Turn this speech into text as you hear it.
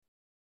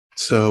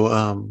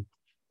So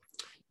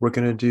we're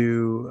going to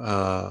do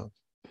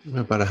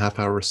about a half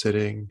hour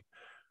sitting,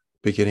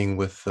 beginning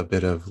with a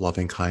bit of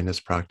loving kindness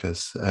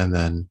practice and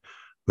then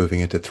moving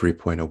into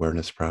 3-point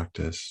awareness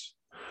practice.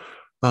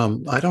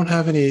 I don't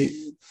have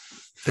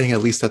anything,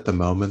 at least at the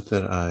moment,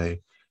 that I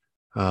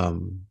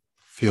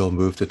feel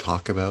moved to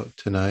talk about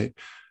tonight.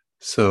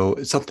 So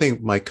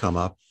something might come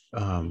up,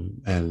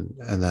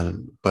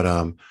 but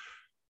I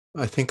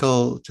think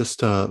I'll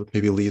just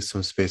maybe leave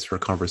some space for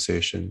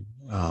conversation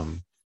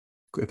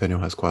if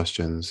anyone has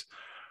questions.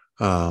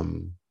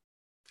 Um,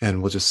 and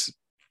we'll just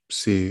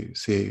see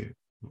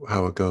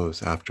how it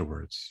goes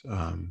afterwards.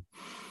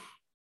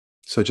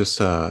 So just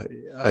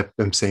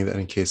I'm saying that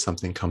in case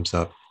something comes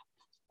up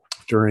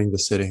during the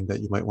sitting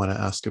that you might want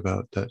to ask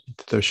about, that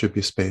there should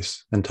be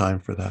space and time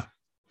for that.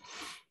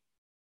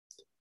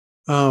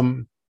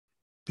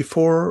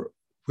 Before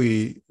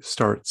we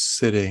start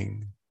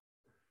sitting,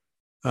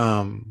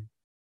 thought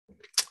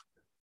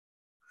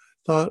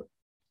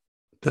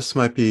this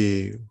might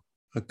be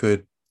a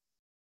good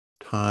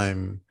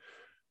time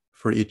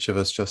for each of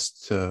us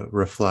just to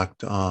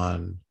reflect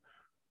on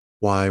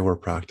why we're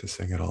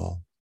practicing at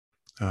all.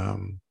 I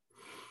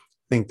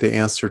think the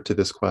answer to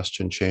this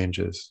question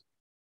changes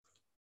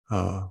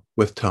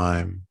with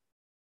time.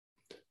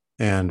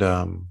 And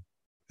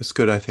it's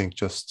good, I think,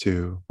 just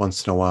to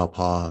once in a while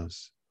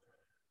pause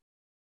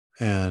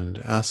and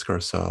ask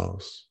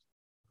ourselves,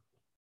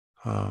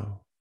 what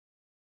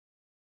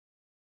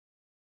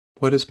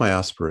is my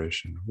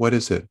aspiration? What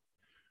is it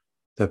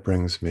that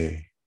brings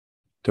me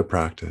to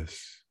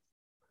practice?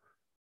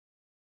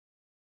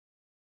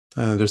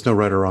 There's no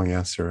right or wrong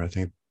answer. I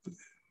think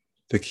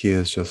the key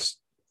is just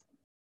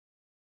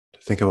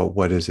to think about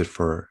what is it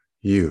for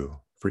you,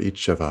 for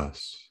each of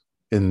us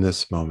in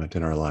this moment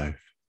in our life.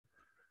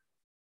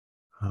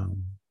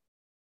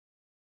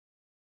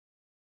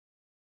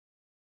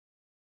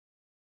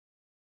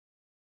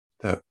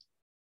 That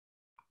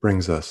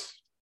brings us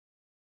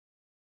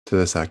to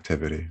this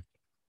activity.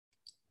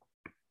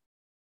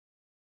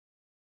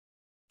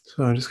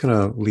 So I'm just going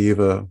to leave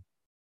a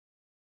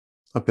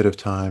bit of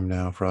time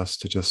now for us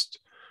to just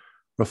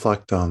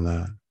reflect on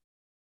that.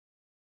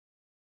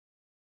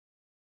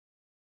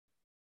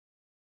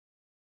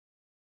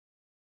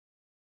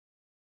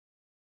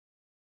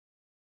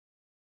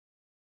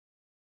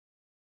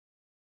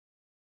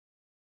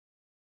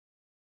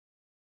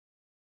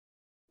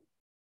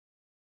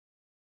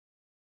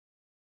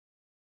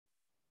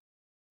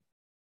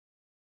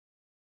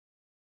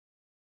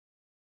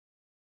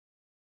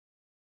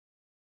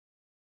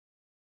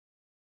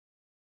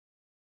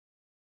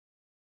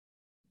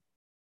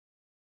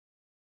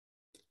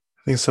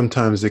 I think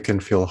sometimes it can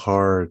feel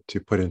hard to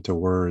put into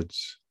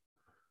words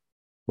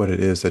what it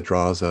is that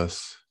draws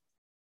us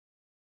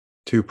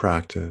to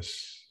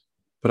practice.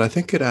 But I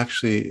think it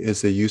actually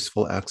is a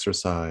useful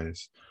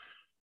exercise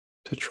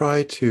to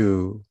try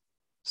to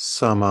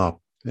sum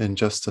up in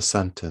just a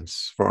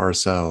sentence for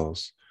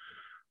ourselves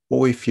what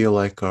we feel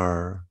like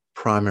our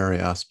primary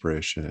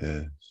aspiration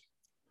is.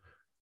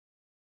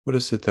 What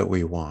is it that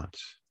we want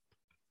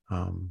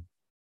out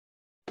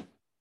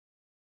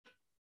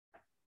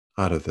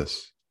of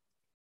this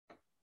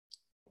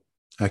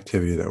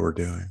activity that we're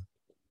doing?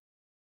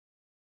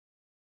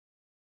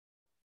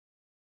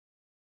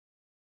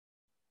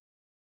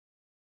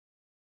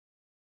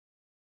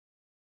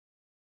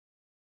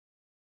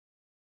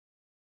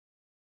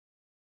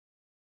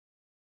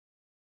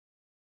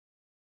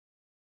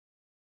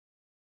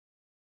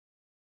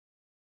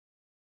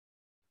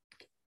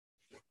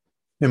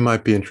 It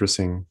might be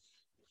interesting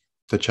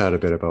to chat a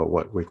bit about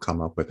what we've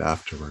come up with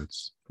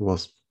afterwards. Well,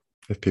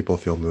 if people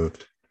feel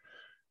moved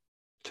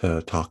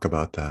to talk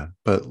about that.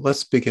 But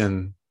let's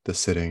begin the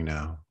sitting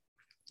now.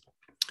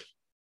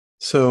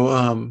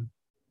 So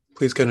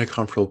please get in a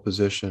comfortable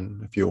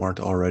position if you aren't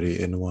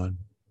already in one.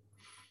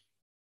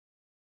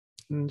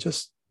 And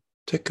just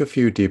take a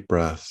few deep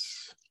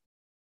breaths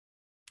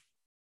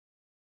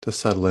to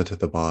settle into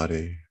the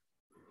body,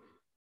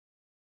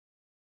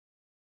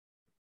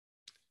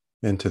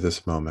 into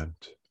this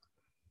moment.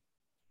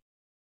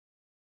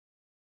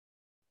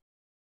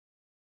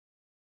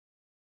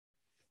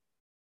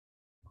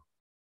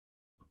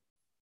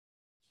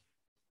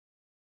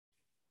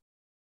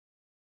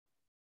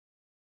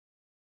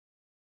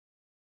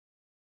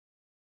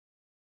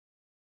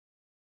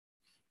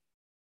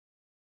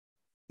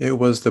 It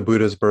was the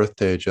Buddha's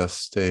birthday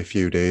just a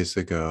few days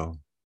ago,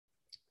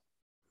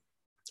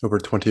 over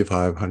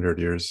 2,500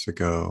 years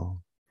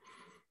ago.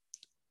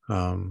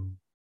 The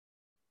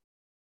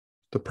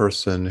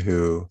person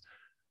who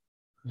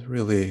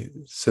really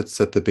sits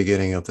at the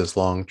beginning of this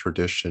long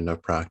tradition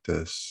of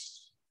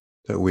practice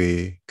that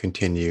we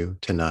continue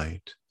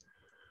tonight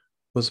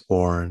was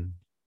born.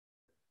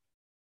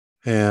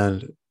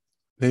 And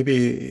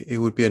maybe it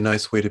would be a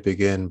nice way to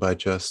begin by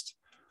just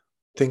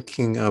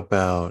thinking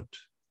about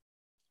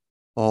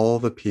all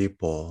the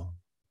people,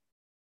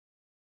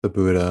 the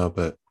Buddha,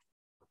 but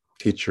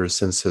teachers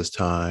since his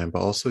time,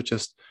 but also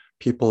just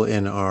people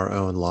in our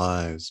own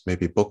lives,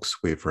 maybe books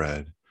we've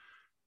read,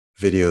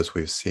 videos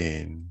we've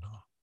seen,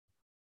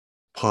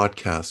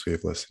 podcasts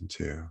we've listened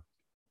to,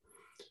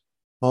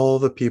 all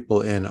the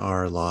people in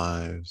our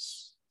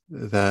lives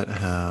that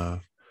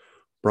have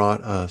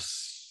brought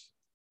us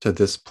to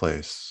this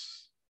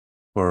place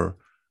where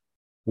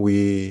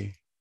we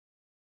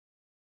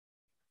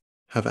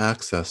have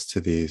access to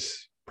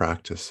these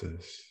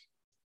practices.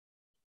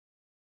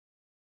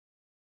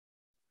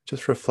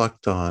 Just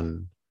reflect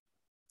on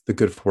the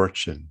good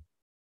fortune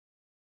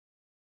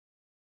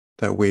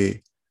that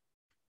we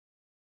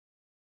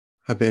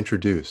have been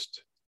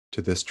introduced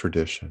to this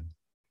tradition.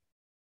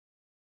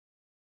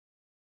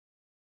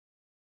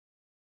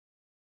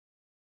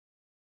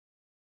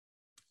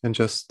 And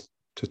just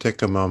to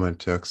take a moment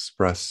to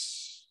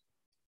express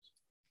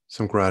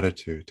some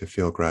gratitude, to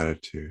feel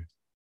gratitude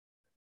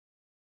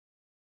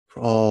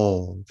for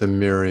all the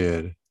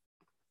myriad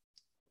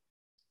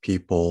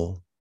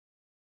people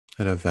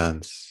and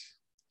events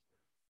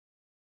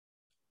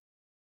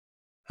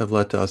have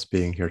led to us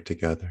being here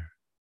together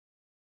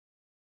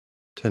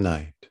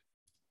tonight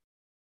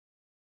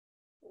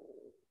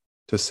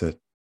to sit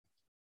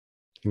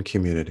in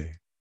community.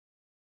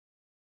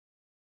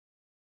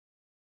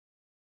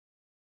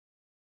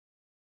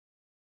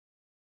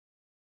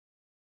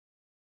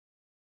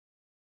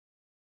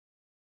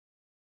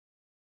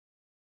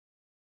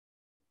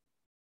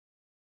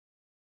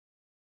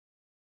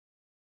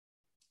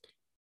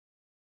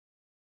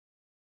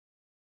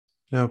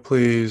 Now,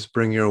 please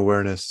bring your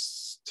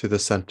awareness to the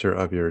center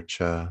of your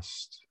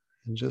chest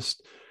and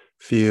just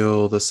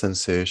feel the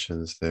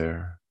sensations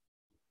there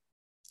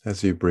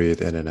as you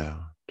breathe in and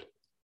out.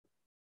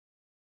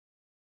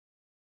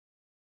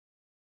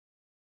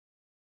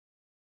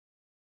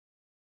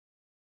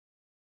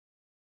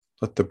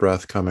 Let the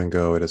breath come and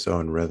go at its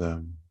own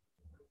rhythm.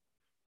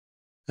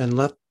 And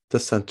let the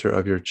center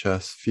of your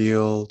chest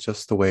feel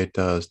just the way it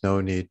does.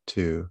 No need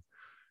to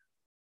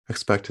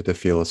expect it to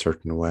feel a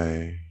certain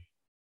way.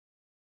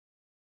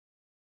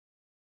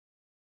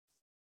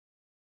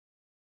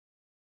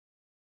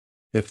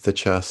 If the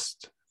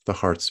chest, the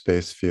heart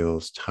space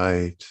feels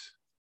tight,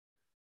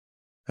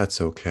 that's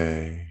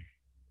okay.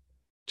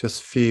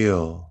 Just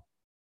feel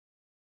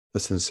the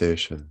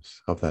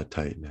sensations of that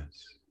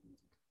tightness.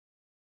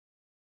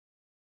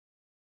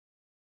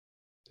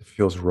 It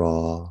feels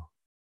raw,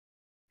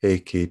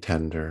 achy,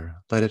 tender.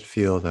 Let it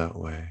feel that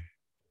way.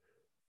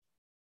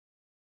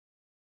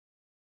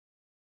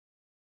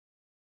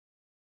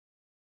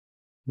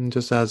 And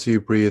just as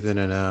you breathe in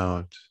and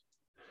out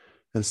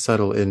and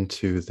settle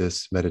into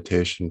this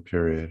meditation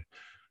period,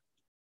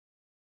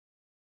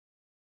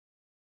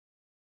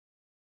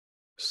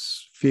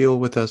 feel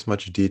with as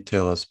much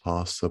detail as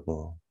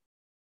possible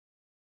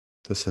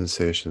the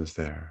sensations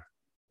there.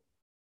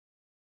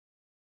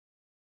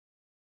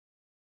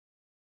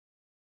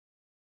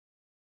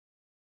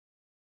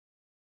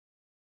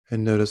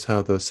 And notice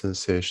how those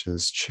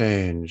sensations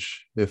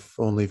change, if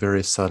only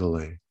very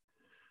subtly,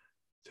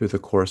 through the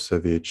course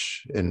of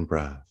each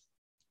in-breath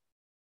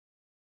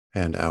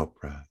and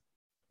out-breath.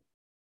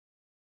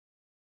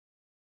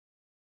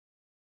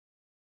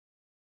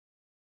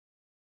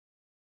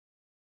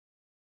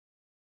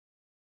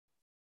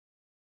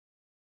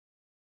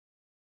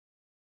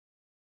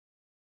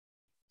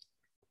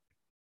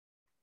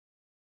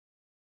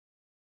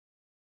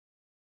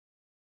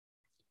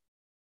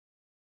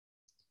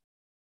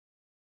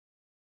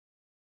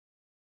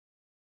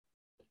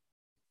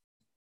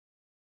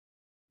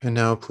 And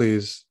now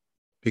please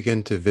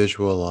begin to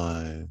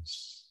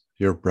visualize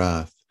your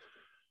breath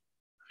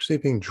actually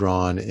being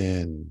drawn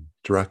in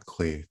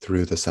directly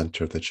through the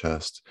center of the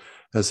chest,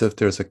 as if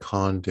there's a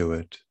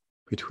conduit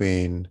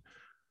between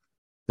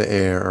the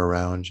air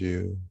around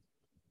you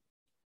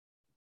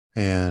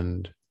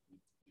and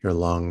your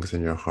lungs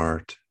and your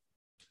heart.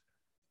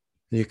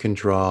 And you can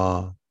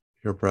draw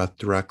your breath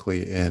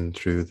directly in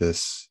through the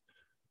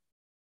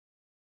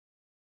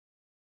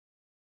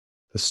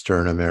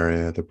sternum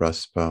area, the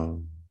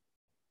breastbone,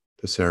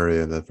 this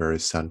area in the very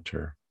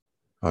center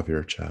of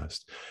your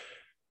chest.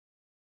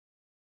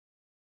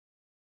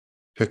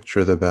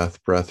 Picture the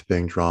breath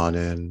being drawn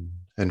in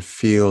and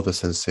feel the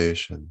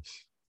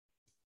sensations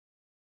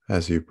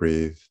as you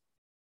breathe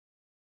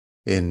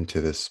into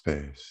this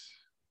space.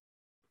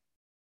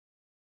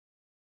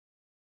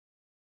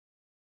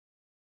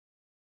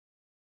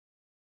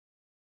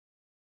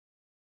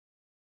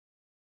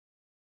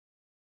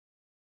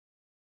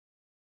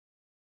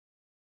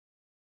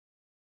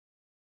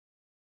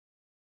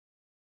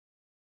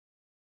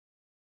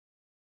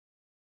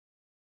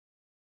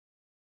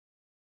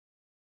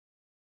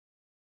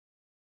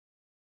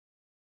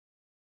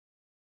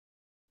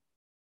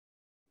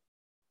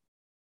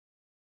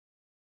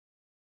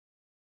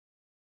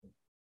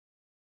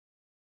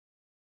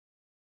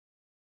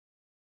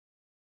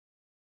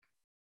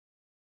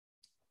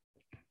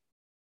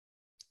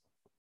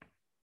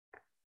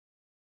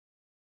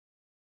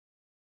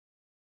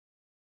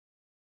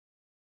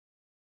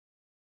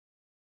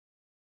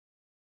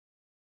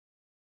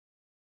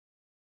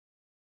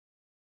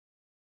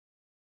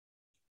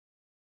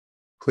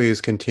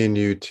 Please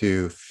continue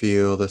to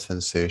feel the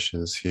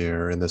sensations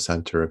here in the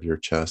center of your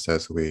chest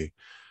as we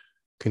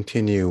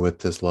continue with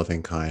this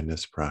loving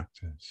kindness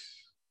practice.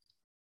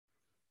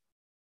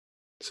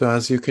 So,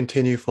 as you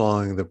continue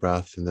following the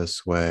breath in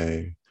this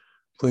way,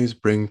 please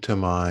bring to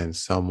mind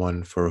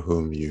someone for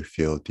whom you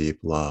feel deep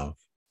love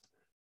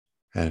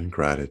and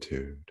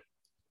gratitude.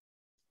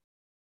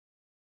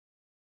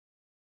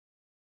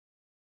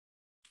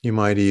 You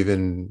might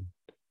even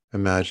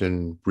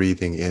imagine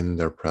breathing in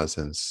their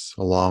presence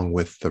along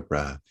with the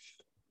breath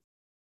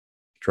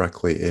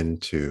directly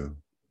into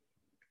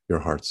your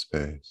heart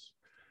space.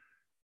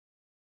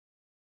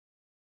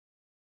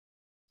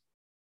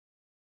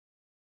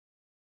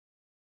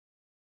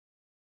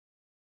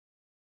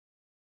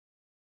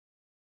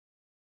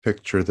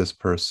 Picture this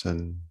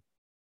person.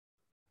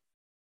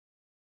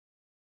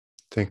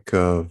 Think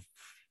of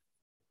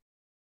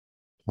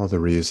all the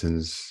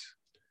reasons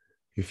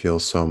you feel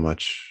so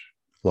much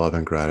love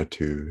and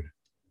gratitude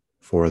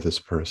for this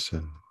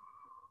person.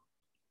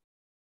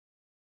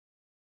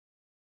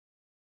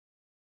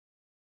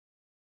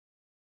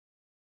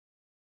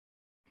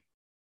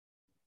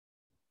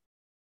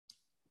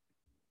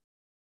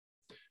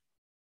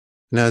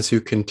 And as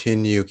you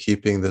continue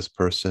keeping this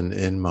person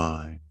in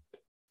mind,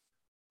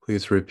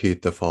 please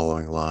repeat the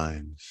following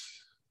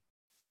lines,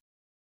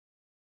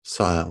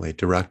 silently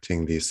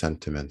directing these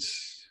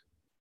sentiments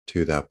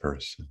to that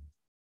person.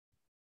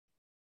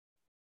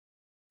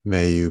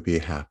 May you be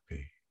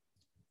happy.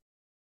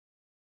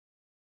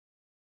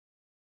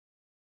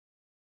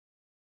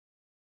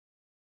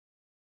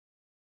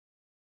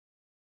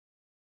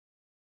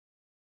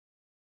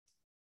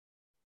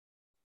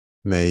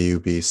 May you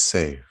be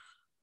safe.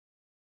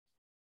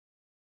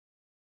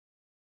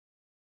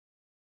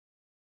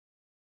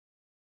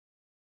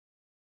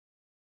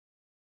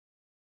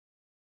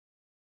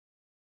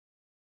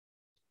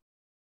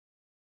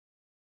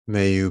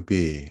 May you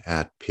be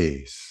at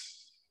peace.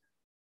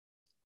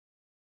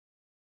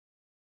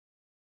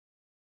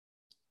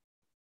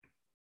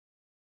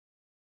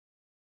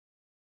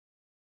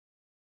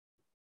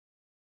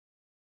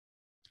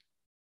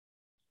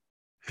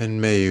 And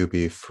may you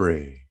be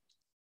free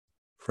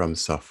from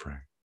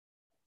suffering.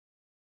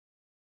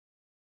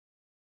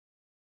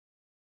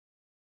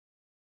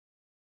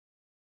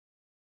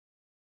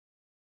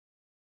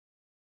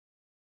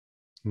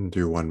 And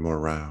do one more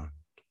round.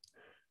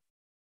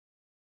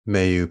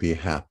 May you be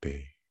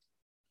happy.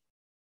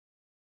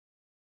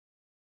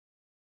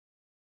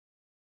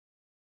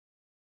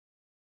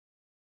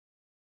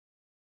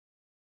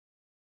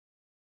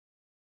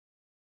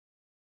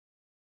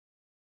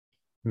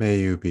 May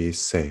you be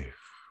safe.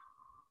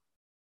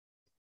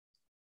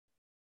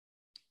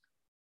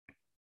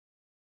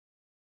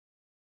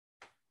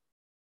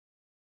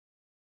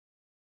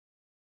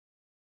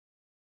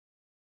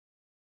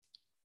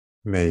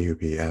 May you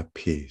be at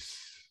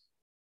peace.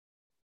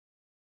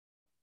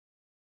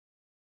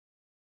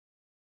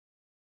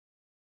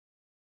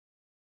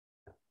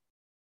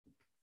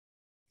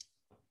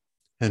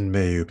 And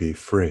may you be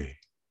free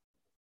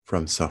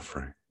from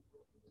suffering.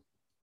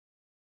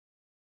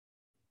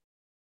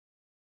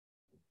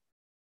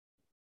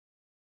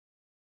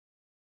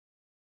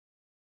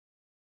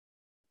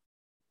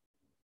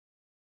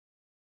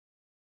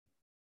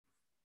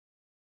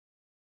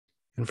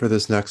 And for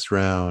this next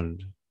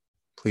round,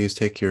 please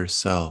take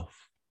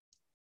yourself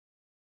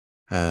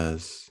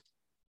as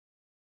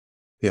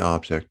the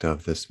object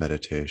of this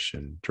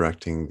meditation,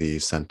 directing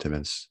these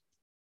sentiments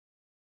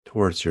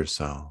towards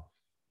yourself.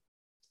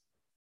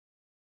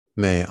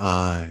 May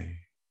I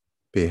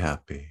be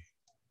happy.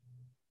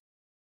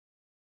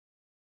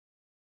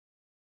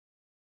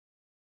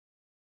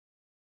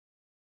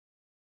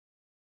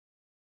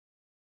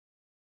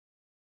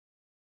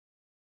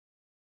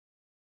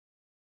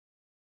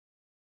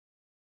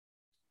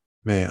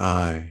 May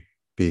I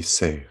be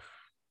safe.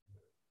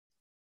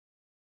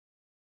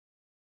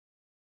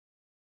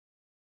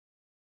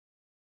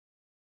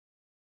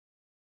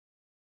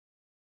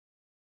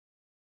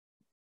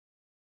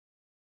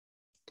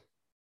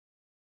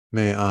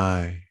 May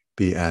I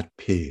be at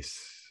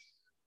peace.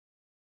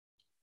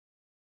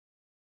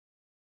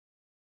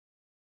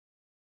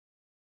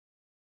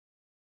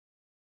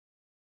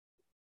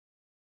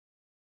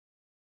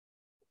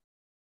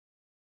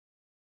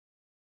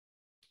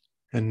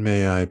 And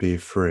may I be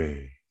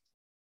free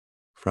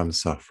from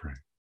suffering.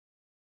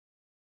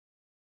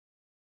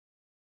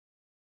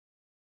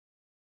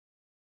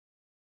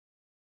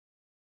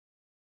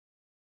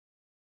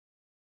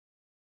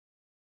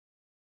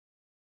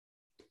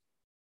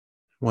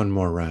 One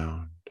more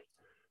round.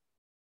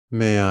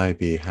 May I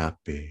be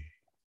happy.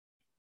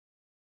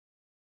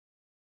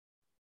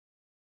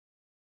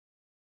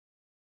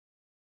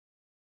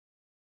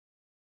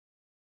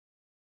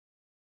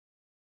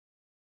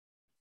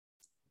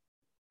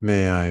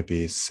 May I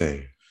be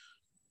safe.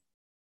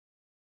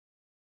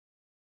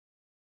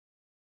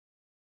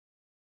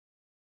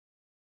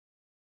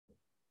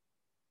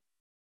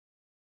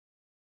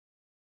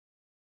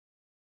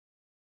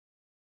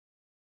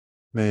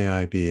 May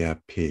I be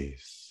at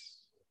peace.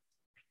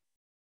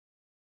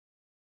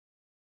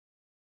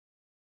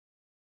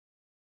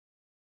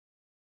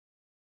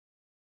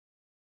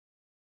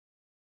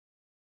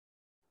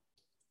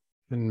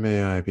 And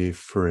may I be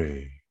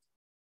free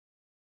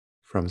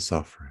from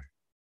suffering.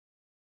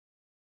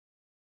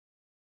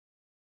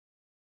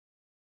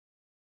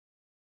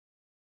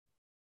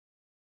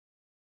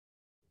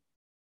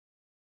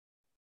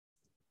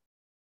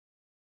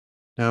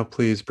 Now,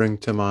 please bring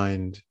to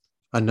mind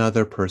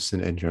another person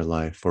in your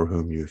life for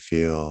whom you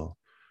feel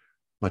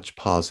much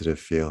positive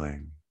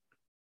feeling,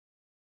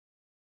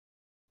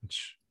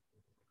 much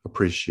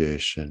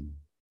appreciation,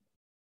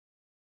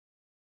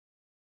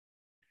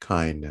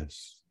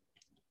 kindness,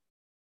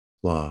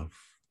 love.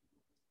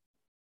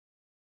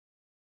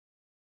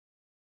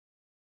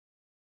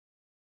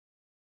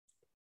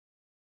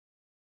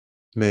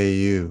 May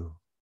you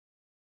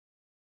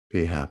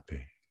be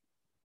happy.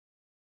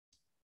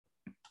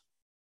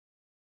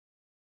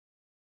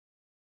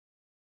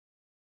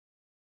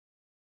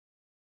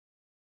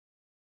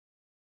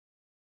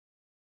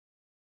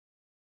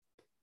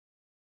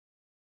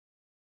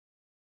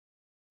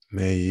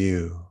 May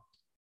you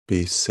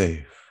be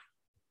safe.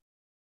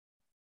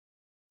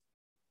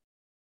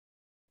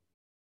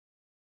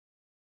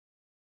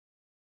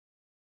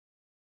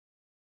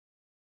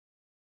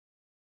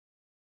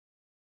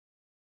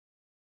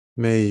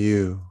 May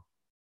you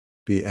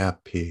be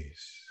at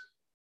peace.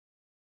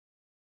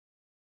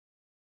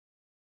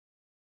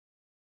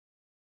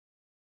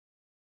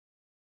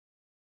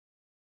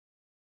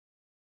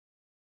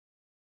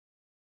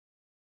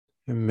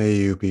 And may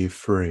you be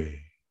free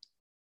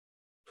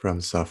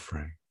from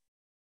suffering.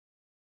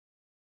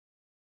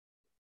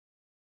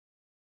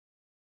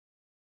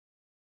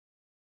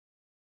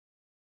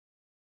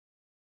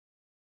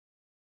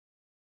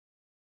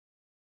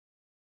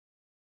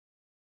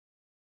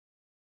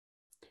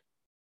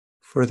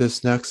 For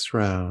this next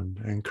round,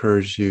 I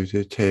encourage you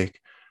to take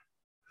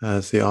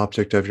as the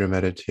object of your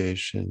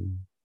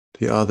meditation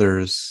the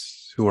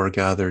others who are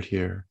gathered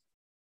here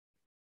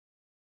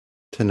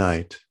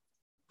tonight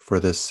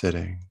for this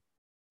sitting,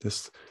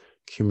 this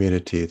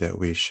community that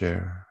we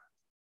share,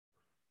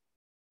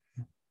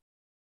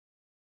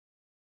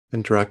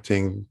 and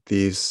directing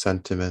these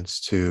sentiments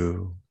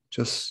to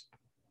just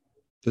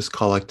this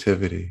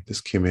collectivity, this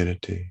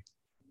community.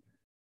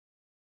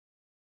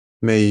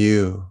 May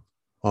you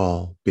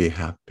all be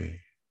happy.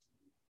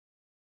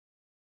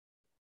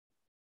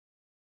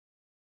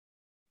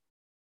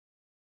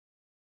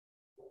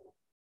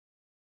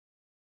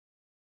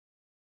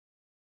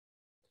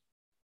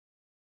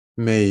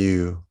 May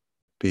you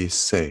be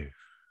safe.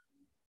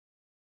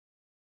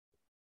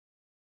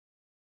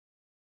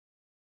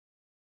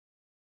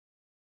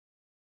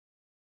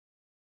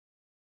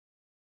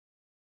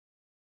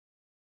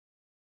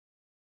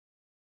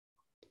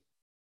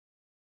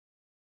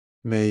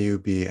 May you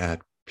be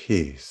at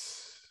peace.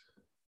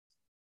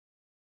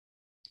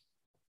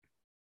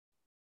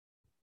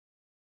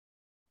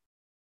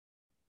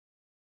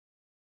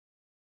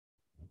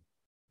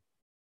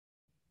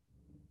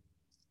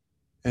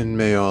 And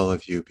may all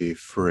of you be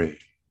free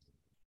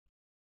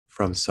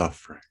from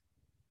suffering.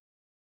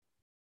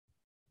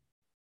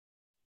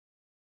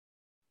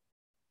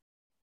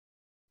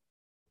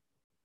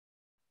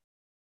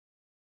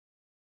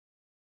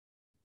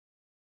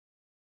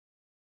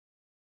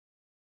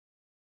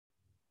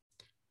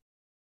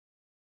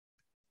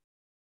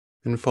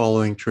 In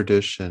following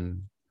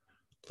tradition,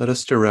 let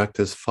us direct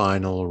this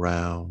final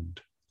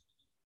round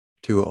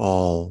to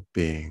all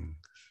beings.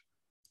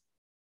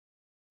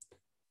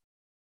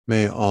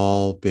 May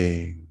all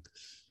beings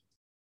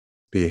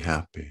be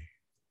happy.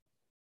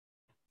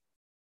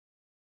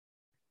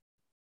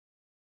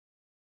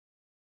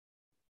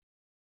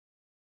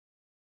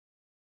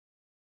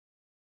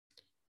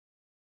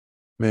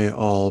 May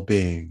all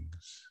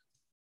beings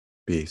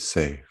be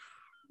safe.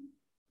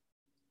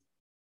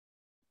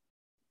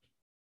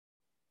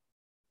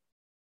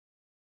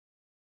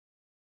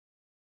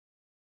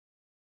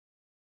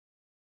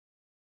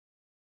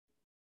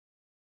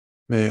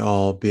 May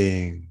all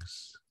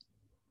beings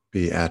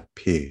be at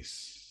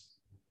peace.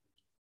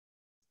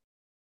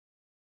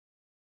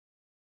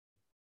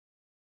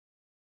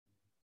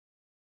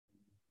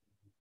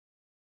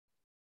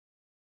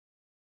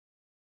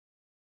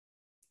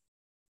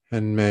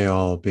 And may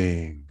all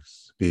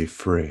beings be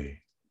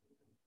free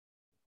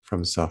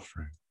from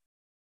suffering.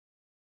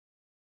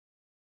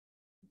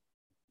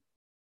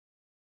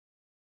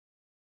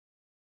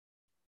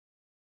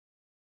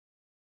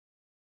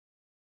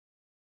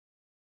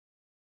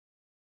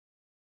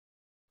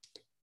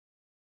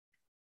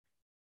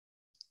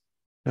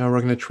 Now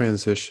we're going to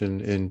transition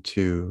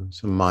into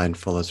some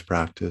mindfulness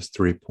practice,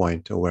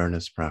 3-point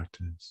awareness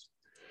practice.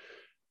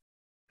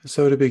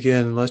 So to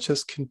begin, let's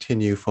just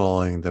continue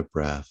following the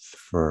breath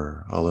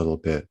for a little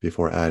bit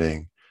before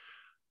adding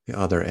the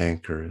other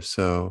anchors.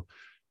 So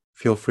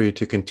feel free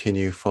to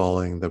continue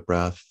following the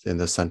breath in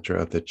the center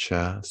of the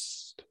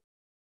chest.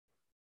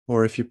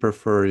 Or if you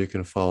prefer, you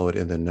can follow it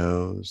in the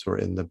nose or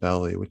in the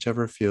belly,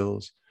 whichever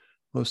feels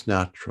most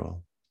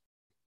natural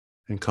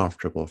and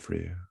comfortable for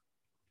you.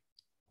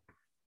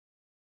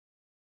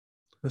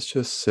 Let's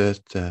just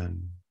sit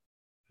and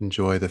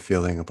enjoy the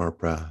feeling of our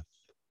breath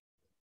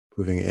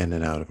moving in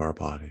and out of our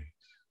body.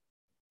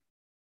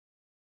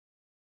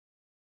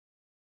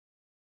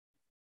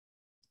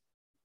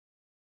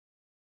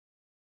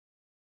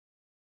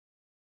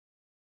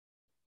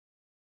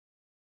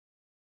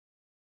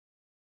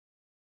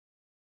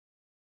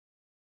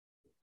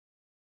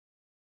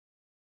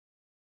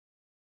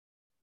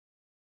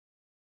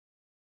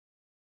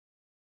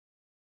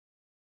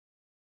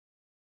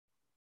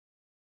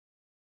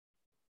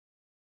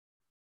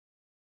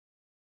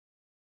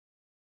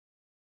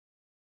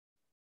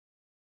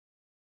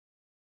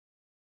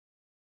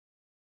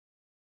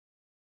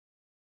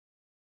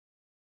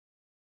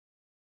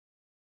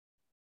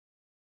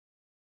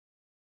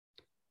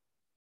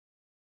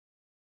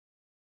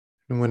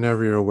 And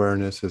whenever your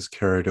awareness is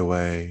carried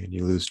away and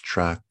you lose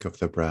track of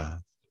the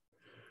breath,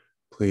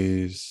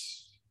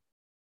 please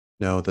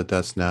know that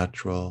that's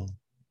natural.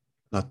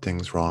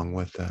 Nothing's wrong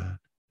with that.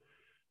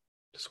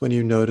 Just when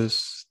you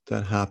notice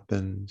that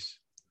happens,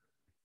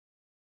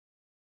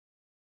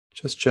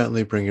 just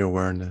gently bring your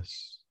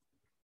awareness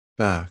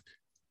back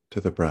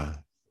to the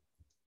breath,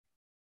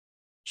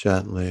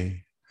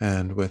 gently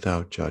and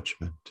without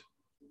judgment.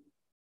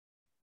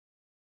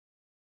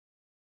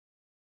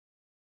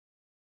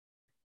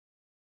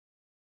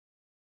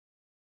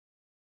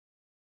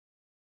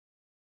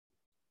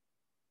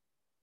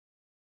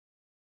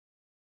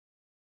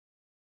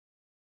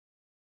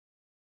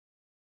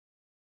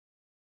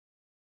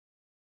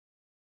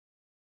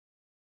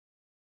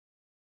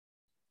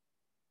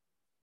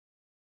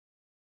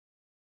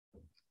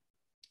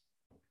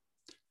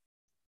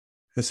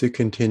 As you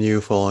continue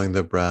following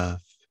the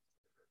breath,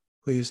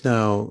 please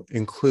now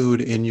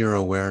include in your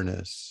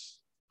awareness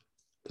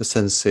the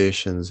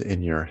sensations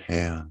in your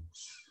hands.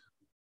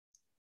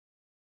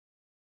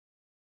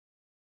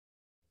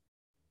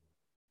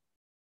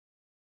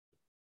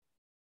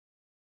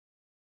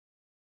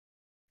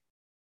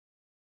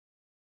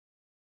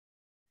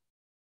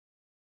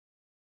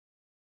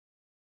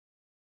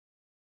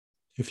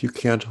 If you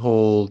can't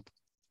hold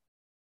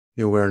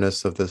the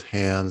awareness of the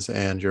hands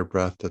and your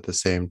breath at the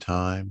same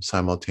time,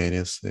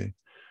 simultaneously,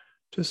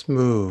 just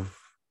move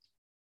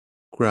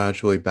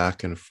gradually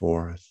back and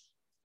forth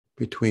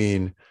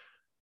between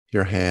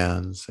your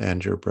hands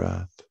and your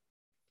breath.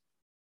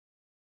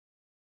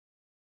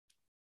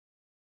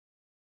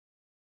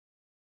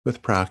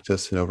 With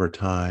practice and over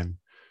time,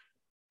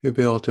 you'll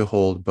be able to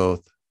hold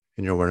both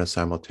in your awareness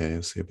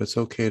simultaneously, but it's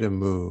okay to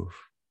move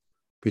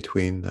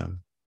between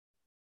them.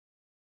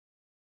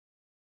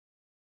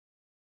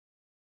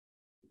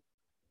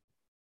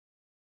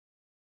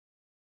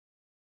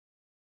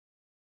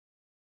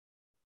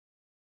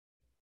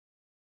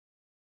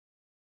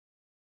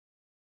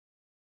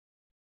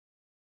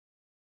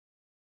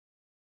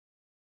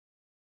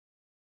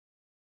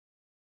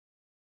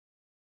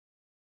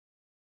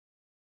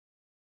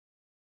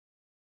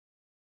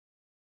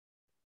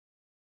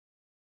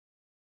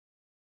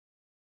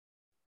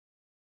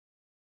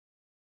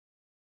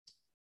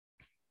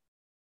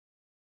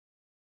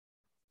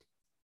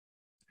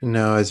 And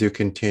now, as you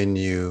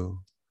continue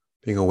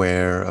being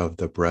aware of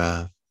the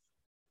breath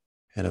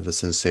and of the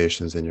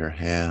sensations in your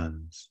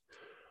hands,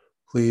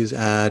 please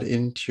add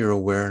into your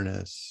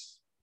awareness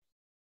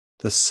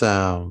the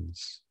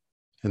sounds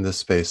in the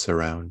space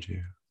around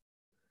you.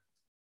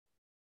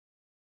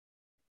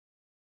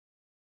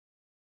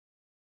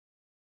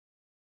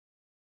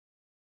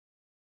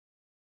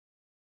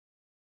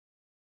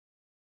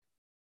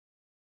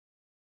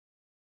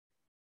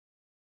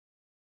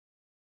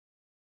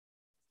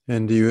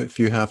 And if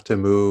you have to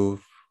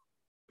move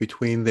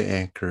between the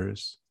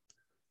anchors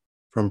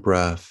from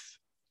breath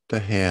to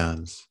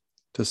hands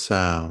to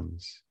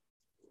sounds,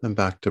 then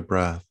back to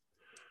breath,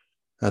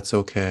 that's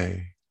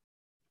okay.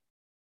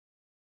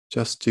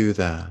 Just do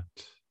that.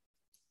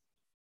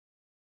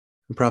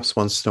 And perhaps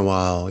once in a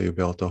while, you'll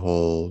be able to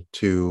hold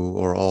two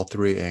or all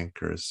three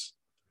anchors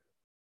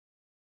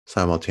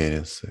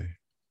simultaneously.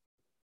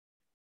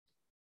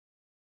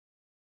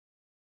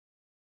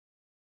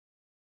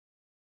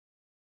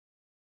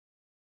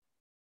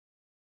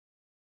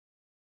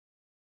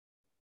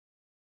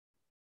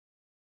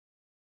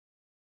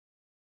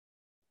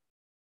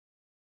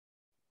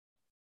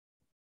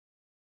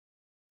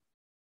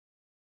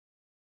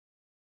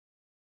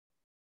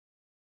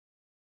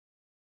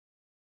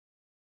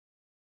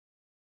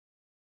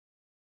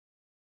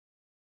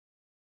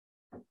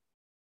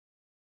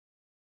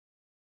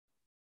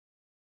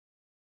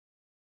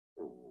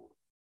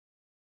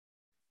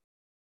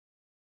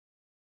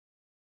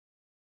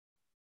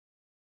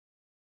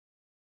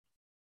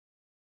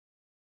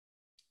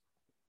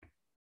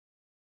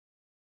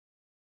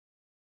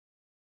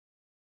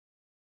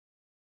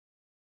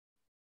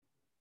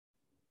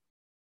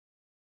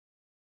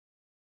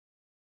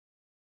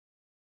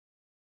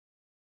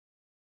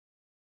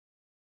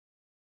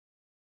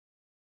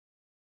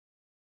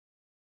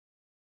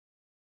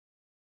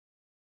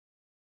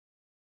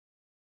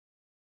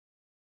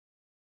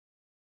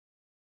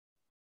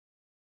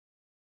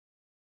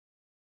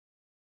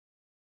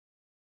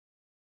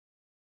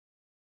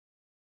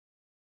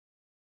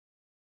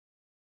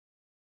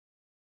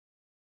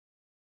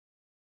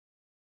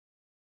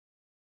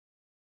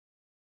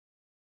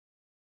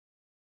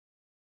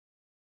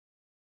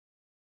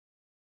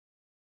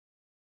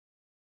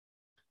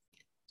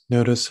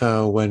 Notice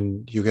how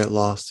when you get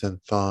lost in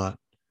thought,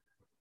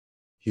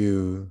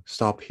 you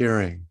stop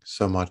hearing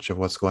so much of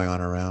what's going on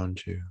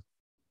around you,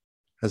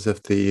 as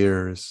if the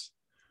ears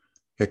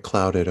get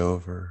clouded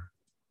over,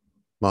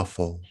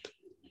 muffled.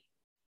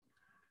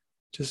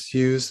 Just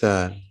use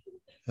that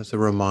as a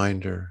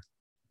reminder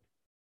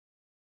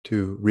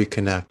to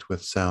reconnect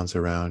with sounds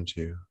around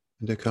you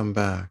and to come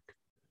back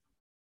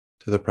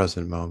to the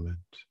present moment,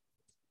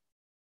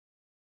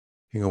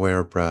 being aware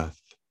of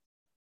breath,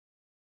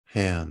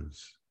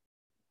 hands,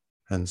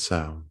 and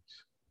sounds.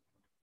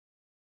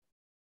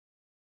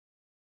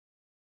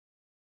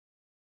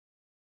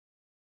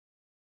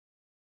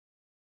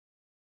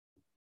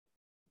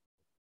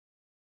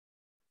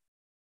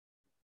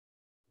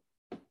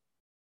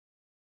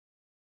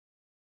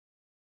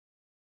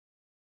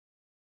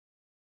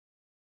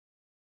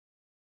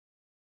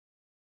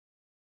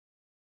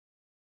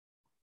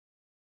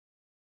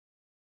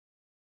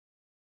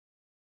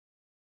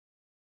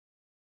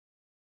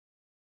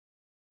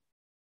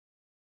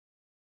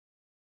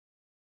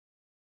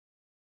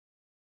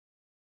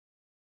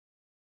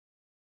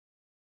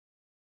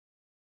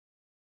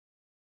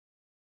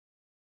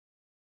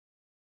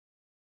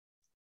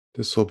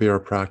 This will be our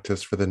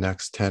practice for the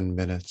next 10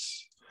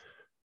 minutes.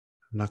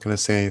 I'm not going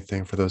to say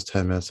anything for those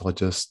 10 minutes. I'll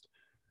just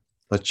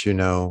let you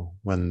know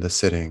when the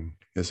sitting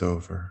is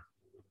over.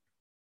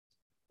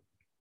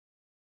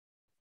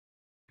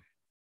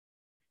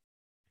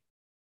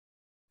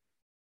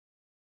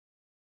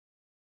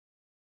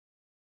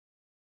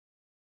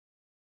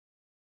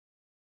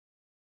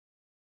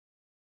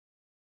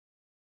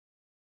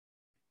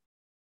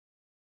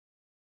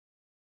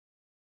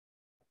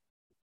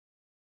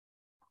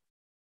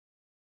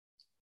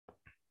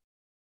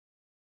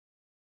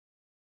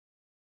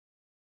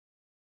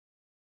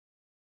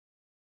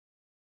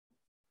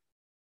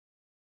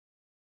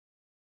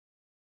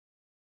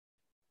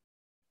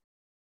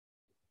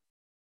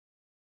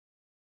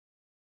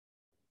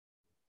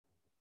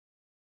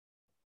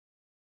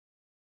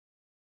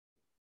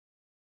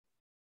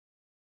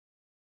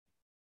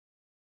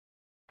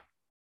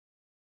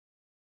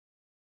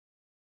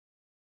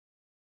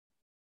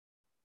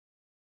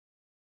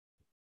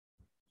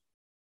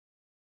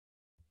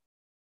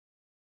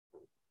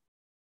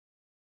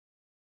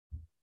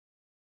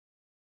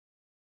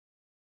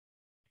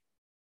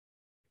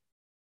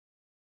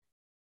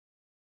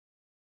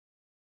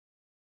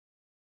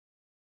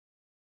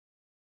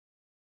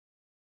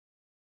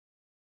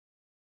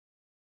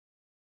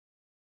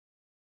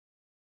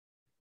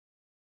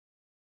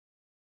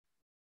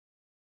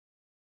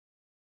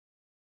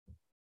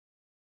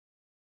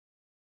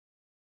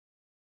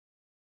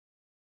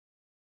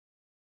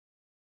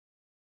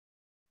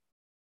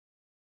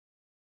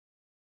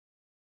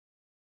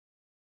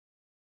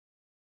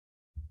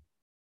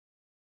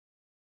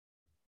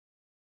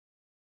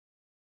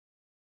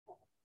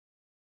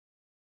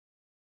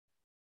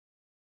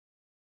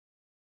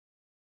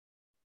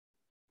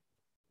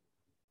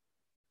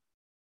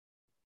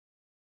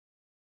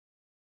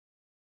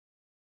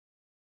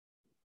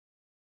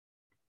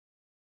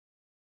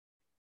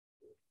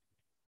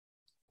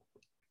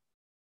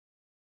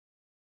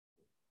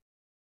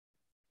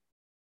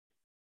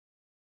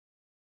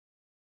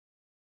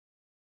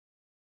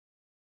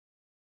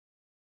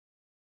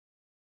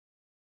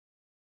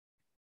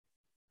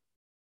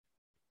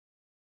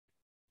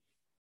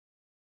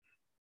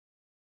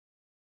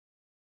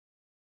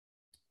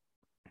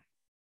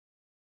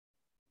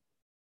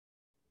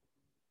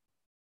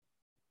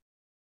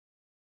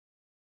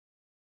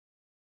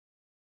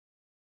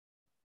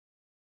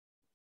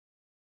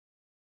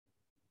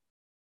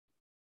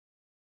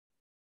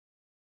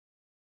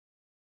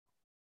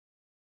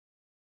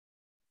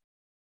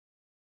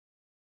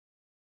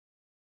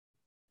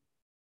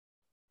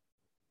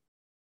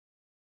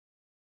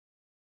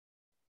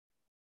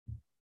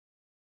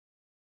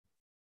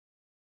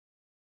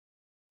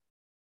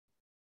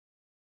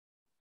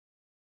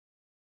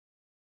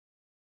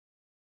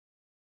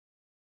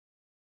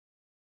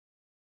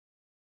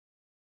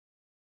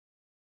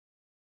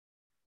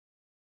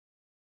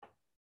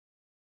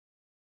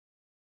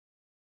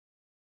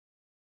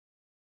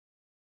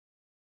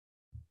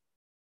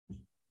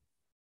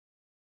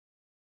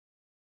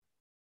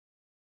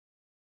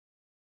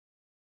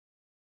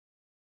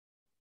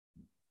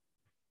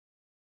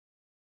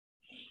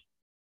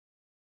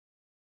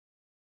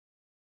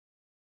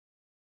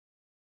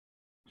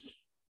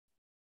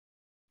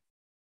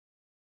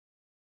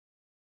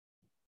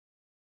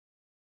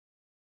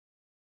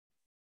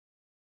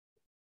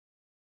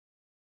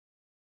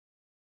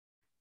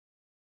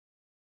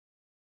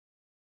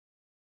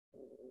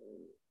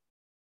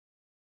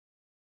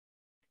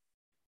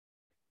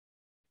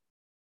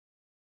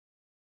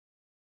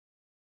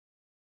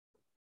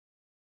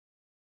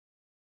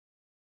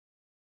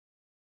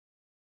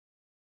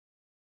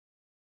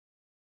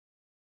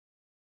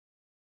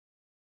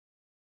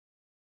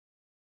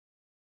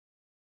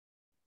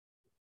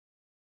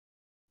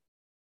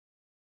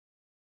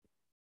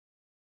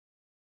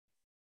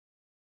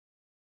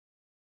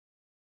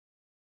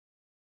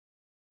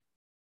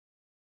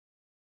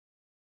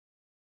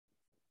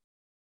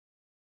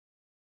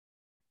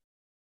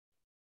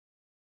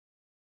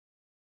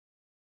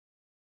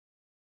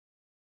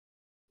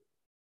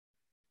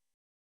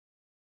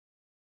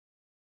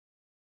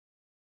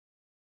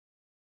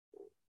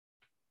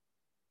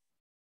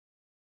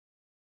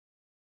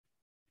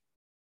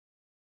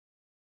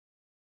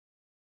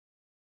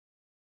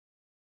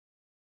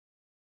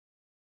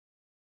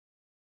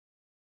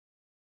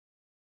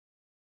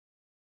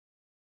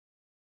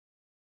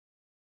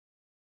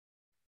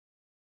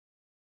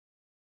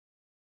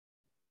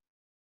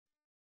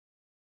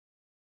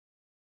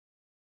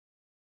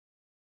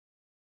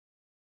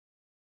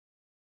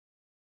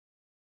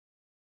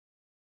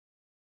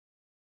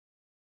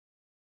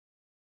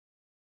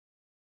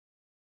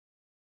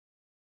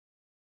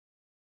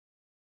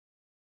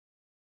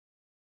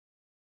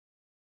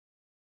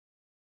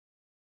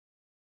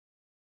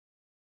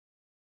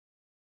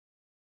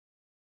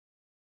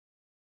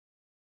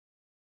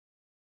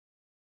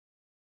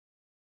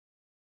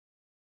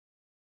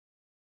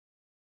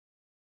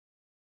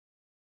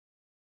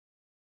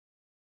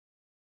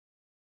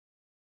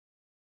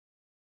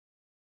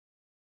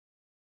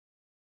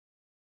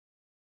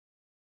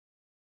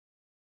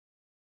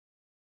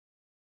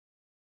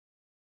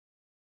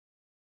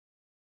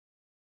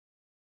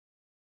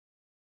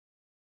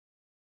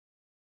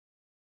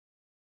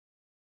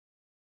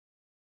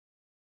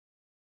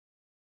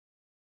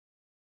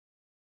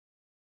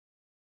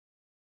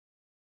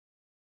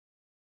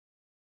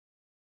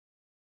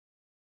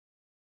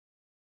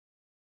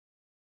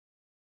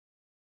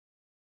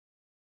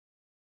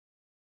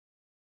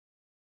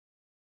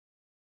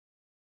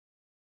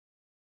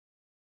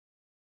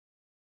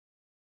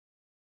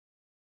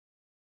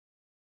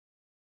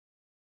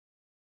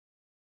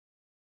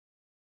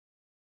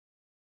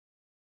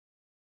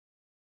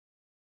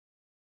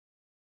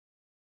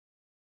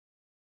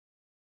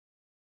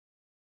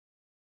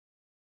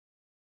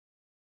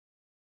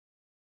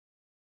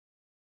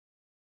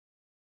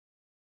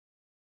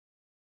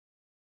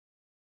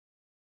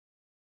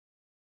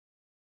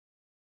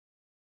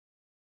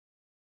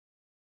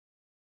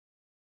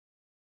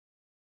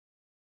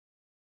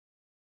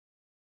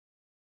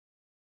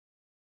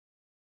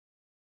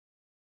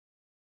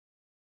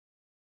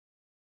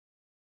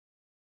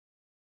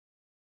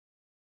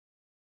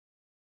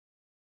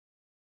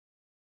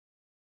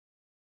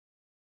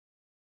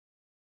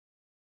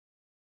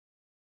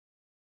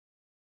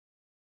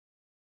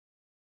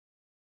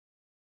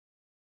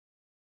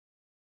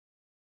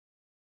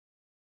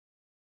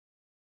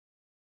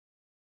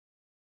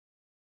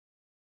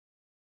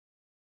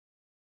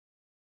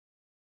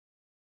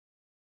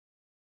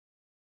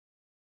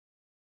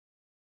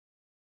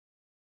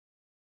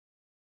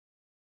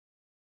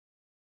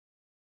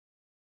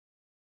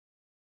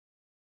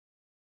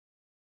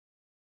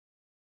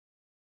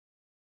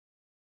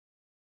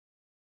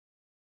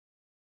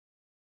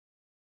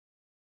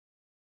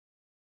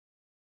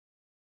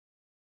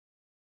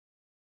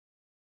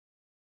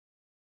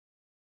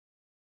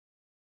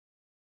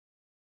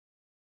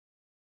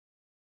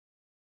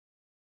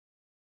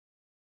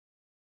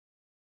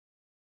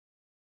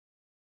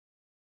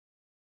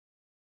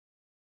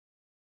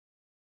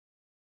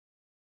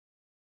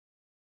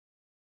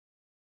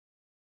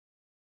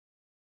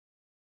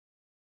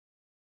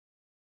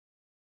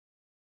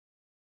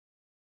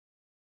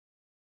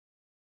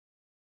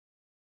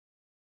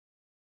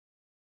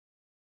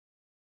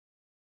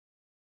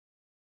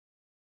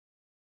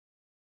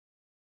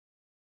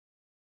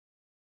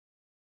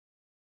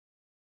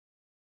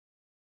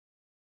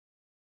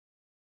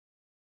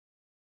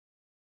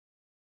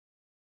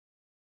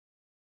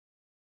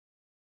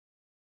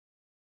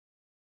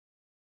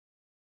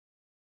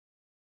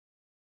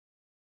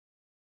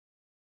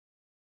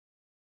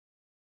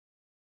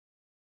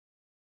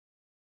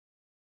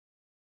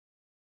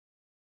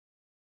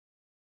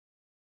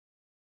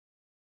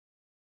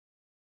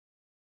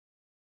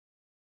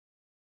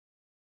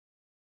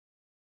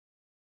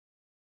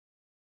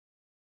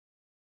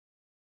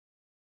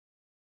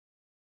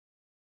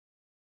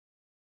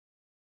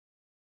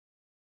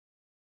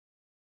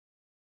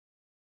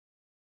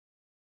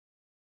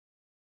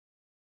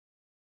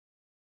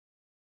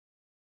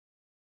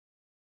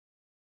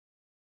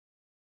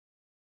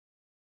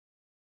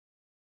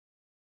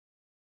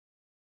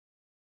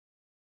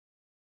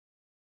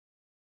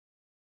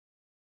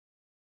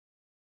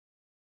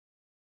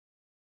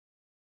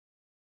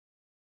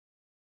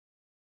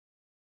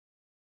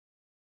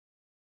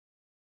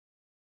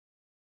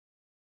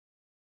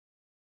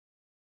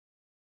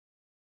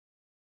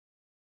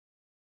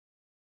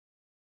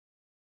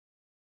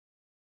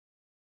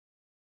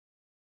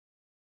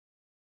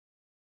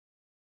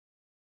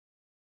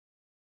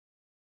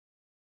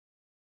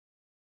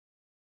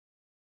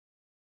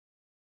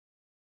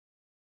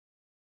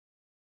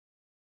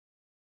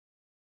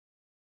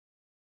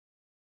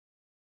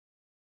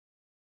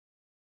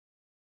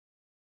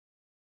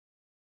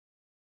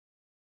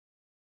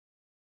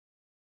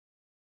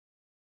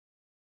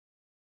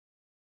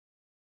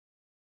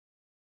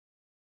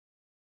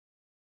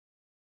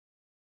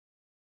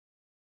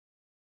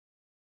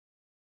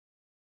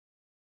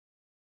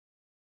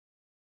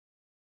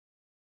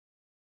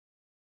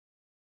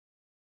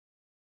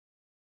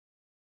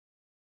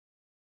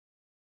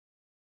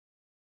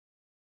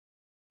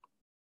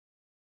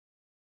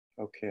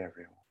 Okay,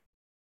 everyone.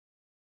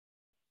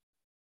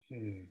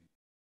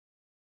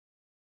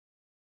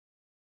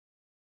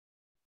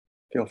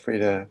 Feel free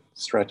to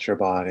stretch your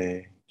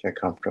body, get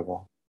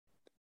comfortable.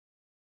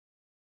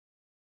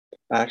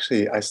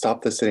 Actually, I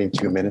stopped the sitting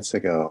 2 minutes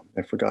ago.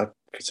 I forgot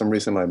for some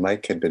reason my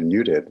mic had been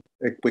muted.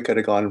 We could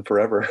have gone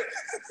forever.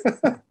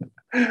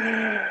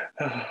 I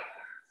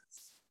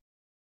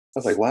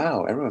was like,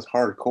 wow, everyone's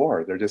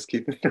hardcore. They're just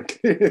keeping their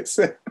gaze.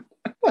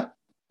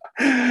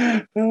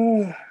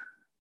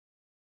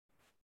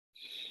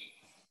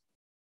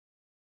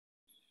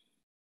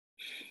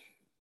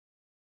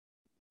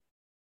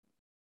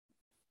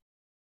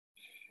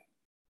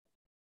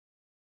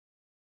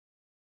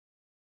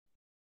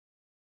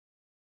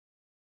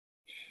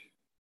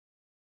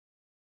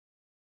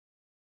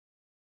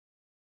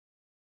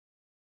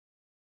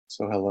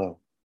 So hello.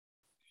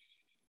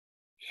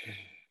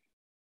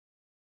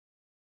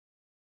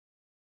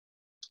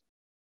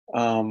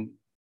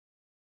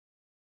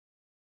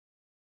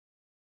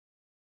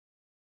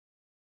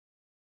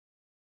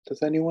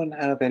 Does anyone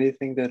have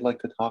anything they'd like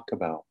to talk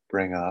about,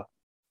 bring up,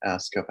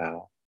 ask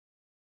about?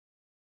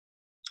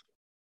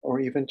 Or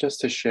even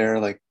just to share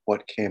like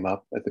what came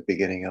up at the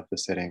beginning of the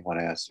sitting when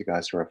I asked you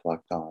guys to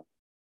reflect on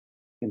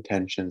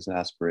intentions and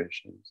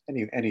aspirations,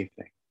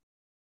 anything.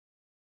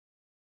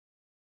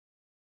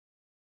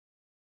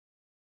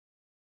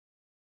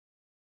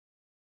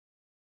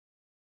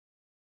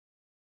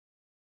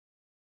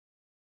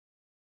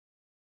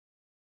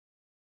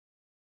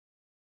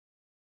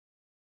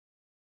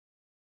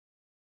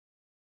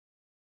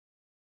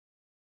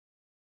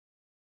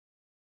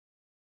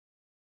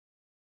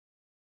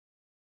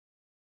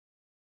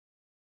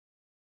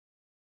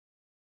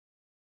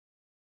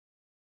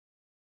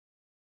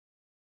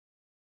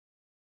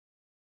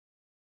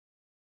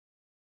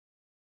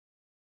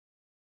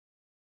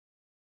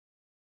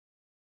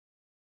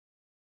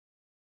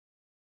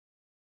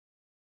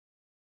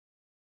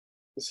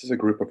 This is a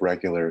group of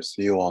regulars,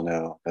 so you all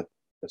know that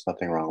there's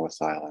nothing wrong with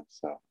silence.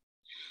 So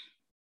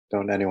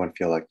don't anyone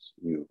feel like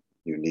you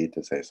need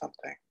to say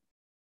something.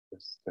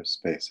 There's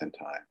space and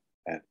time.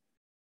 And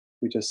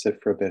we just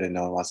sit for a bit and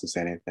no one wants to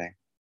say anything.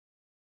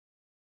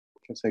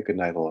 We can say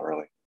goodnight a little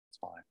early. It's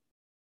fine.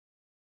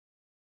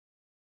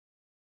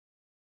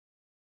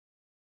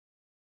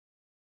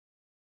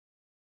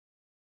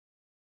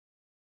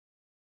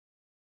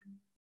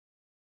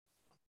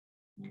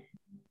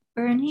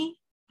 Bernie?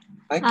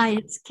 Hi,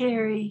 it's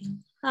Carrie.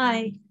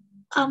 Hi.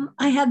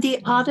 I had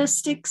the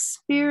oddest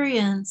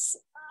experience.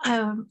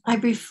 I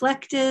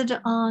reflected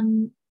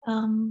on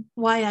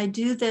why I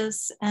do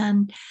this,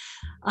 and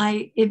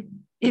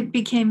it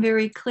became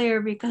very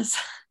clear because,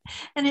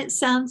 and it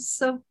sounds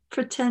so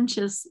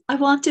pretentious. I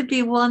want to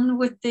be one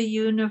with the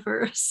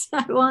universe.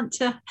 I want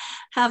to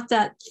have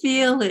that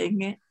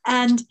feeling.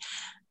 And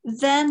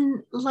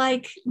then,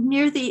 like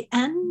near the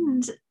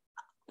end,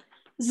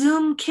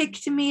 Zoom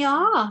kicked me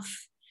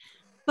off.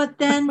 But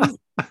then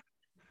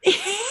and then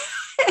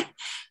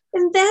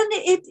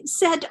it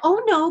said,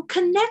 oh no,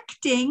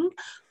 connecting.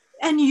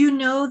 And you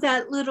know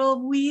that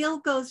little wheel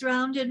goes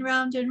round and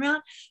round and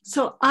round.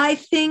 So I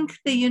think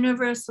the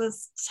universe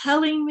was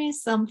telling me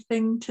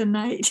something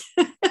tonight.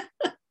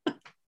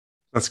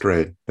 That's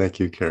great. Thank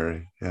you,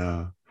 Carrie.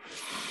 Yeah.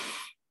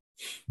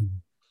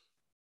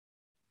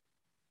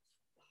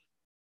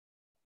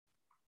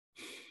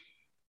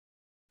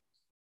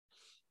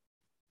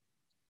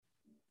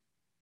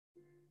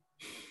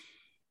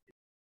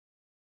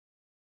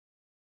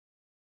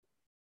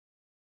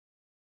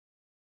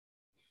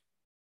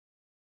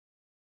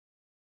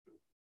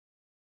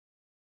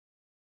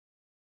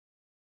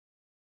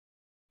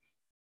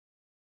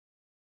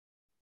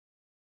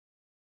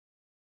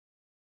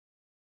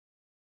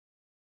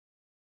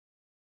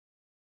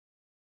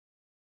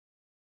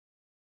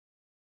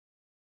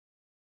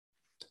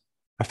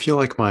 I feel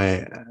like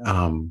my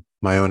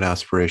own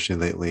aspiration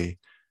lately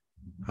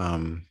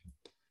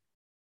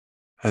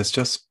has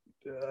just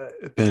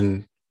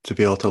been to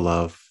be able to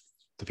love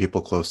the people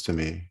close to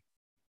me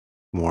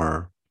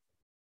more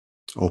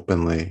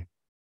openly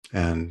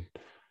and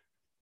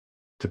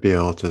to be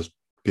able to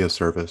be of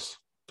service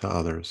to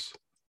others.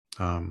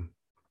 Um,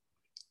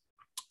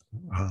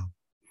 uh,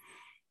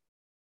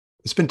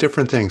 it's been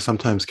different things.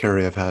 Sometimes,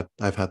 Carrie, I've had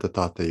the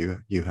thought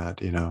that you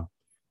had. You know,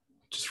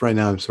 just right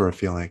now, I'm sort of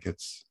feeling like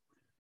it's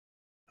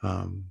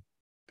um,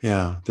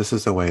 yeah, this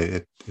is the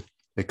way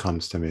it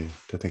comes to me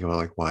to think about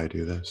like why I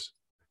do this.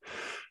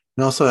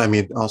 And also, I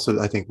mean, also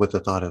I think with the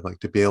thought of like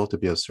to be able to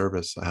be of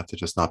service, I have to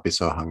just not be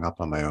so hung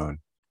up on my own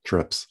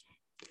trips,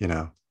 you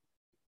know,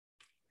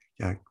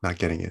 yeah, not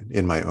getting it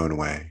in my own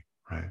way,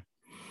 right?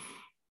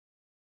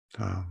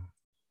 Um,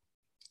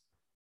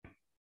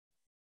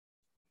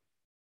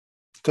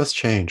 it does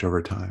change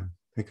over time.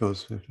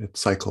 It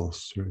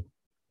cycles through.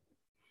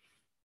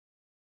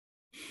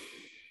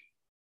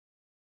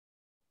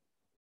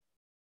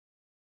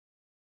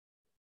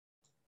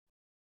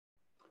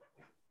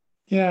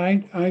 Yeah,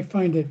 I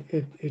find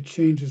it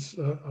changes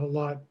a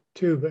lot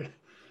too. But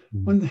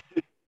one thing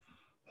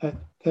that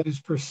has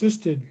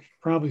persisted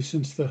probably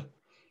since the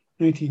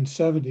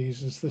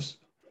 1970s is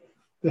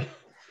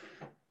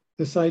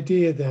this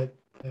idea that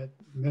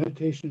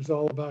meditation is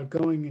all about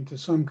going into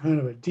some kind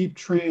of a deep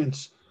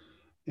trance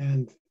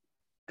and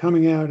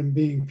coming out and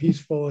being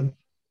peaceful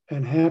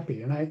and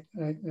happy. And I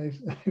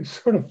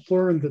sort of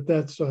learned that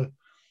that's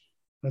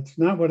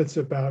not what it's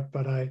about,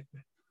 but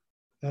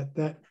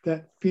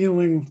that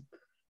feeling,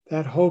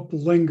 that hope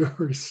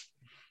lingers.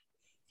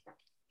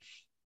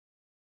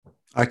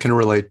 I can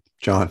relate,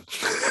 John.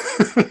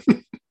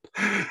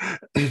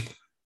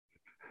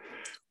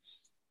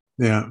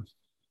 Yeah.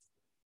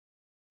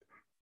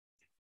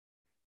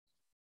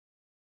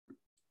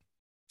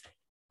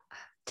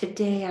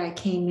 Today I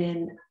came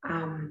in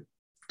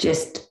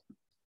just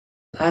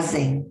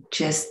buzzing,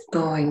 just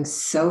going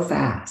so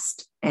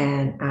fast.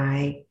 And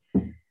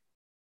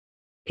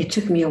it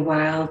took me a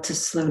while to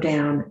slow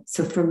down.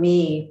 So for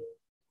me,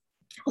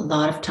 a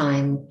lot of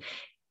times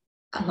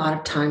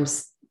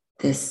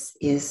this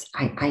is,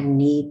 I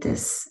need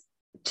this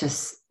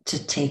just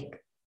to take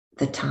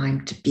the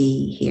time to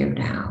be here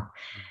now.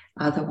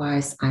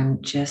 Otherwise,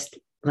 I'm just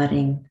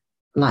letting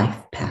life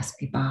pass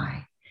me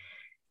by.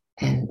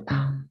 And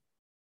I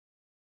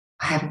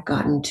haven't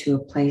gotten to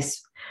a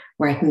place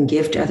where I can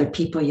give to other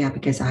people yet,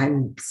 because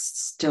I'm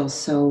still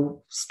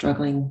so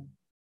struggling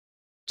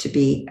to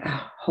be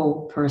a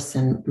whole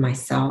person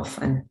myself.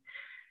 And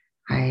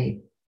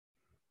I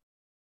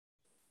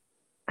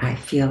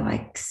feel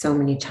like so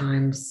many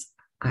times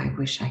I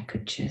wish I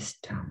could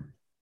just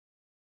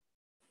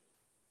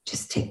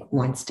take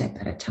one step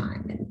at a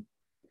time, and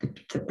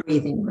the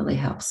breathing really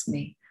helps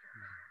me.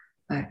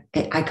 But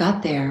I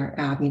got there.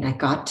 I mean, I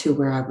got to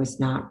where I was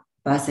not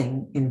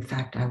buzzing. In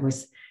fact, I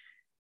was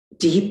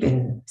deep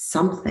in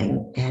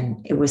something,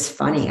 and it was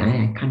funny.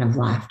 I kind of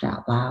laughed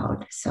out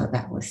loud. So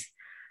that was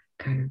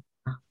kind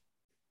of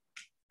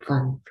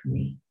fun for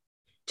me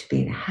to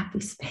be in a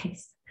happy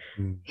space.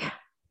 Mm. Yeah.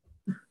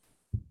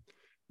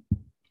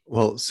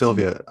 Well,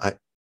 Sylvia,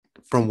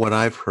 from what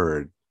I've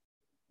heard,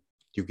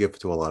 you give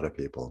to a lot of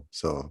people.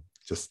 So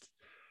just,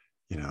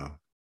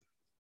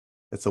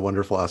 it's a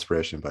wonderful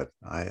aspiration, but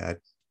I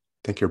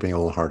think you're being a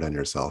little hard on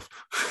yourself.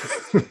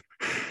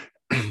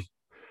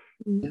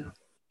 Yeah.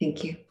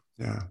 Thank you.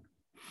 Yeah.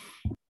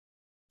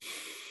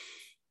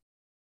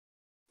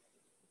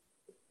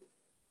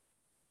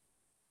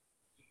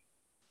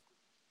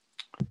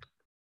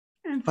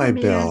 And for Hi,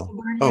 me, Bill.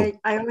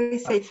 I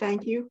always say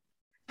thank you.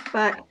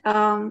 But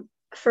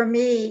for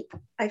me,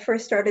 I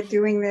first started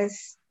doing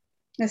this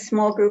in a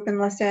small group in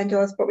Los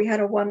Angeles, but we had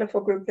a wonderful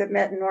group that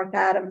met in North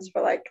Adams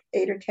for like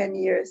 8 or 10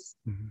 years.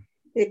 Mm-hmm.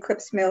 The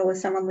Eclipse Mill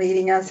was someone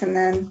leading us, and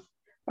then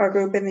our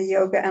group in the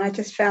yoga. And I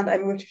just found, I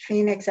moved to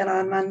Phoenix, and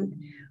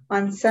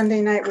on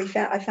Sunday night,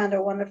 I found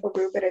a wonderful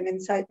group at an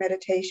insight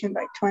meditation,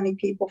 like 20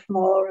 people from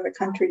all over the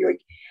country.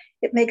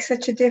 It makes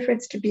such a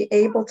difference to be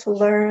able to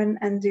learn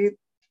and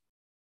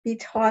be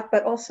taught,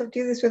 but also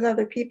do this with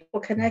other people.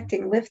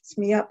 Connecting lifts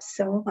me up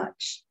so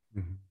much,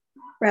 mm-hmm.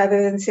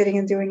 rather than sitting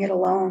and doing it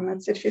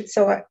alone. It's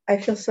so I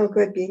feel so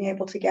good being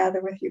able to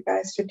gather with you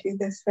guys to do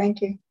this.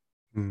 Thank you.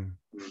 Mm.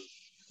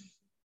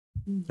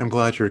 I'm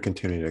glad you're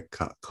continuing to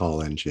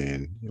call in,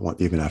 Jean,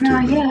 even after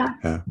you leave.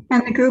 Yeah.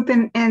 And the group,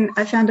 and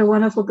I found a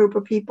wonderful group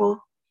of people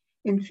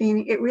in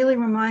Phoenix. It really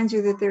reminds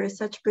you that there are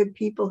such good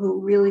people who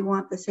really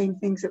want the same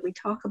things that we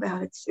talk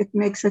about. It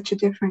makes such a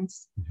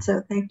difference. Mm-hmm.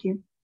 So thank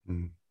you.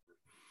 Mm.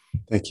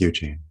 Thank you,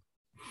 Jean.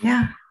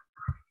 Yeah.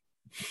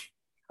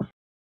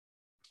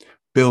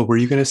 Bill, were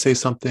you going to say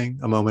something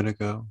a moment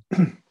ago?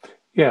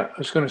 Yeah, I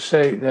was going to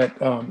say that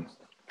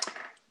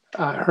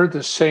I heard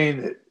the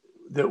saying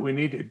that we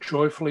need to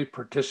joyfully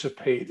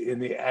participate in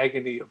the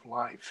agony of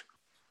life.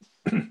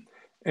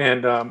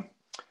 And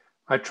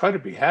I try to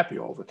be happy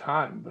all the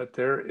time, but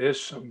there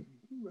is some,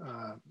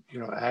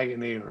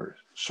 agony or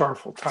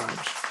sorrowful times.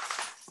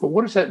 But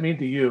what does that mean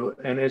to you?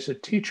 And as a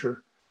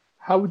teacher,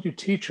 how would you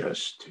teach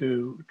us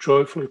to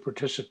joyfully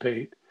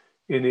participate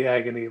in the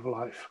agony of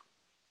life?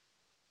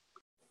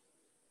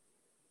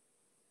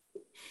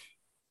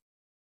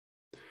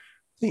 I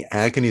think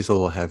agony is a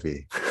little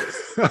heavy.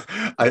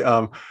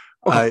 No,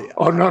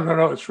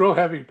 it's real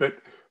heavy, but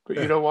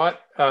you know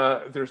what?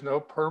 There's no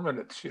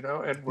permanence, and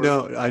I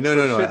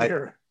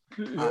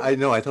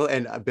know. I told,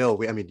 and Bill,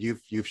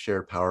 you've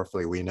shared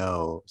powerfully. We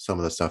know some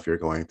of the stuff you're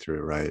going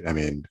through, right?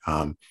 And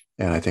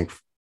I think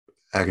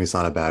agony is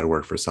not a bad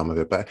word for some of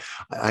it, but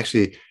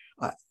actually,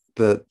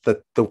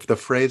 the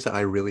phrase that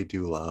I really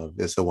do love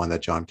is the one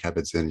that Jon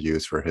Kabat-Zinn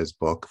used for his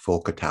book,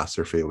 Full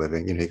Catastrophe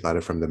Living. He got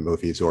it from the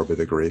movie Zorba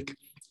the Greek.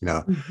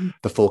 Mm-hmm.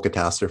 The full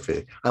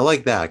catastrophe. I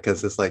like that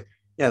because it's like,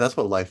 yeah, that's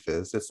what life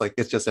is. It's like,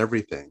 it's just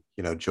everything,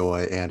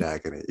 joy and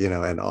agony,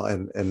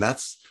 and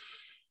that's,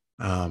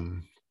 I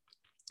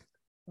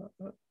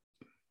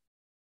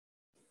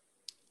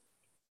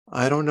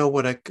don't know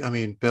what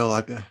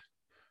Bill,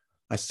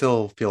 I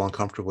still feel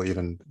uncomfortable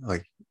even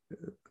like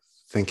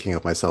thinking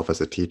of myself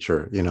as a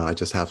teacher. I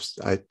just have,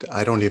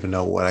 I don't even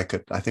know what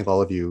I think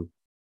all of you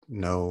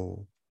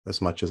know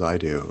as much as I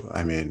do.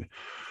 And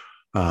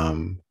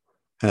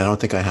I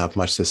don't think I have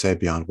much to say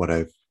beyond what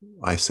I've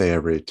I say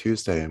every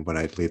Tuesday, and when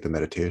I lead the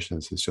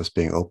meditations, is just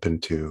being open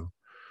to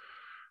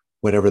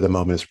whatever the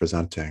moment is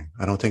presenting.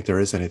 I don't think there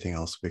is anything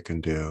else we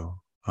can do.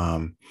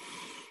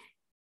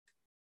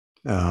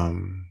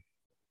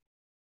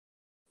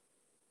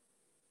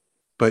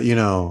 But, you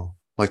know,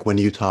 like when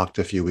you talked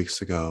a few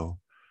weeks ago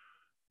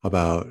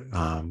about,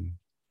 you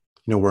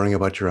know, worrying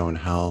about your own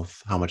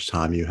health, how much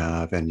time you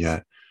have, and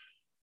yet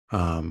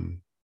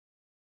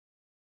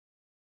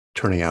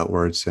turning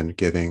outwards and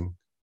giving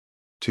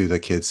to the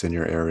kids in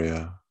your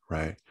area,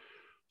 right?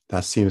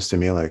 That seems to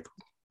me like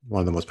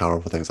one of the most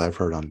powerful things I've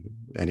heard on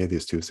any of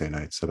these Tuesday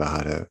nights about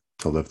how to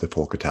live the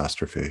full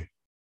catastrophe,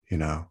 you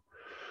know?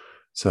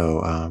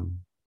 So,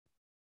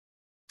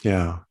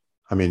 yeah,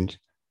 I mean,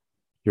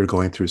 you're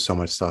going through so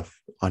much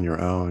stuff on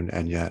your own,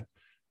 and yet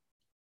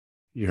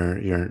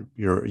you're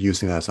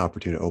using that as an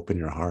opportunity to open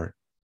your heart,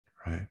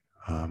 right?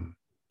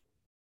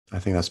 I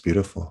think that's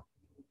beautiful.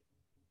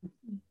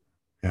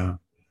 Yeah.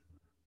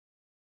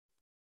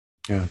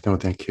 Yeah. No,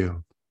 thank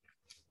you.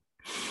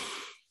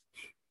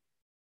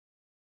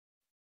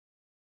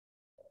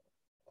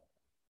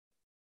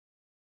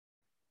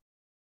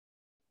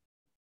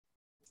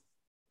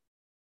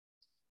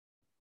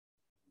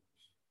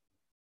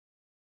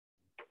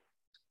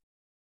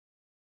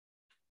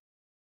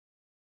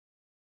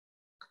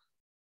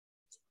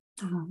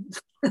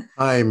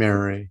 Hi,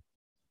 Mary.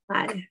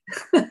 Hi.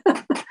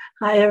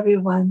 Hi,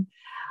 everyone.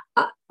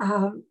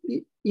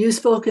 You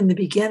spoke in the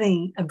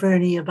beginning,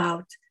 Bernie,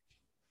 about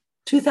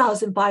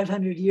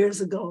 2,500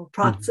 years ago,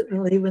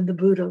 approximately, when the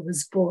Buddha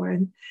was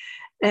born.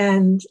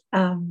 And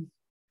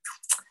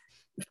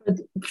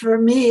for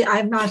me,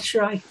 I'm not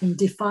sure I can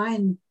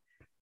define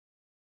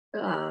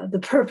the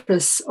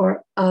purpose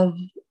or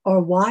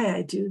why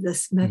I do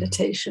this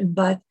meditation,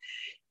 but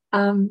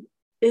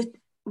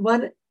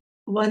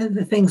one of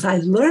the things I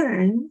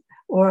learn,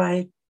 or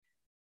I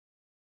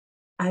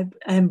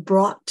am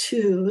brought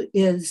to,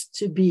 is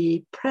to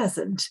be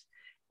present.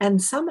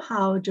 And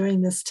somehow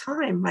during this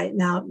time right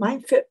now, it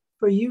might fit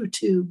for you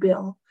too,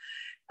 Bill.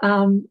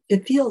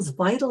 It feels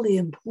vitally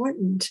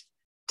important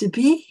to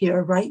be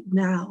here right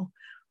now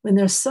when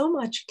there's so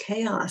much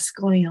chaos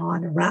going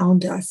on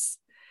around us,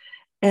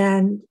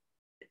 and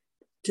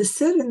to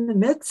sit in the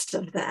midst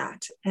of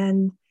that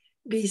and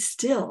be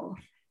still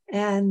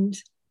and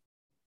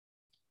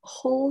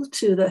hold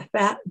to the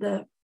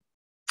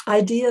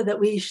idea that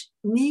we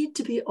need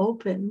to be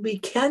open. We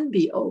can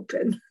be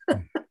open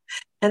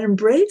and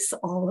embrace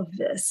all of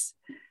this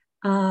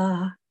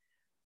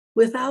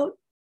without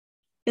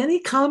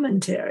any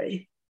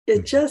commentary.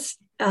 It just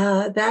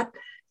that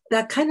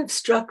kind of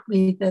struck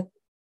me, that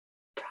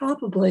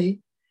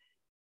probably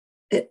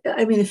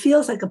it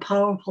feels like a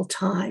powerful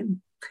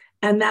time,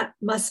 and that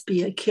must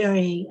be a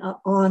carrying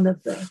on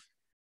of the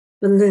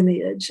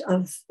lineage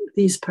of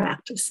these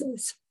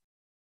practices.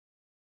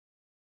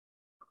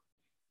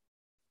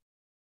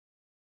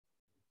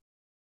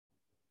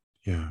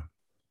 Yeah.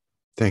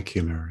 Thank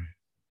you, Mary.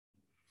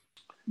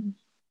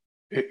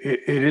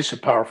 It is a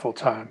powerful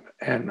time.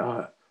 And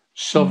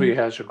Sylvia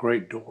has a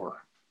great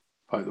door,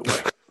 by the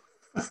way.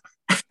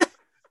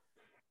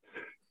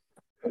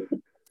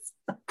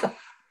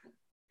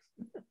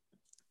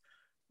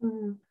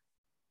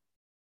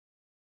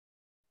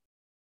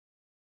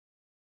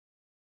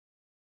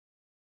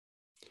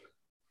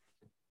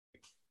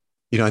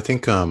 You know, I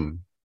think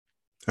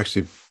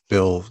actually,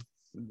 Bill,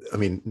 I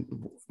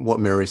mean, what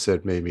Mary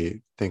said made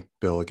me think,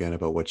 Bill, again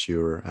about what you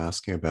were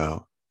asking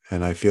about.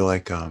 And I feel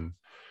like one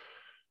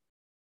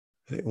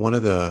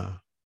of the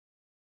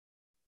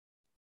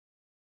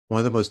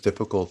most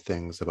difficult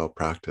things about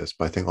practice,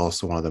 but I think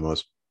also one of the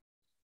most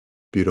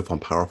beautiful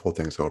and powerful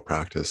things about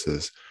practice,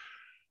 is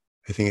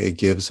I think it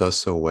gives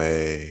us a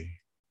way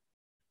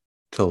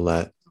to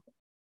let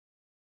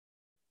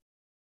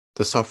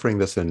the suffering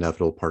that's an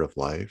inevitable part of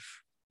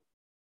life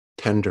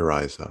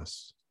tenderize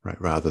us, right,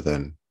 rather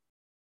than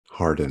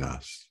harden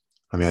us.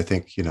 I mean, I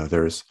think, you know,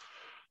 there's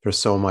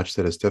so much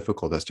that is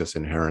difficult that's just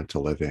inherent to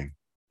living,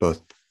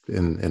 both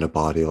in a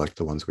body like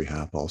the ones we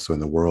have, also in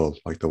the world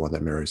like the one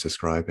that Mary's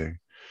describing.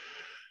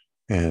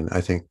 And I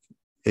think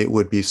it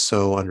would be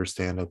so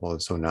understandable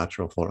and so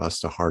natural for us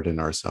to harden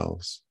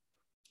ourselves,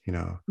 you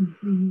know,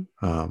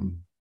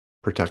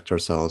 protect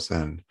ourselves.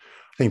 And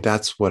I think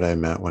that's what I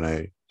meant when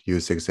I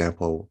used the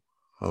example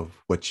of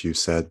what you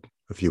said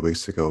a few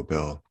weeks ago,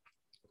 Bill,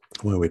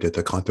 when we did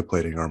the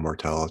contemplating our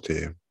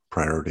mortality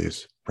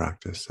priorities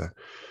practice.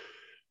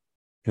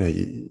 You know,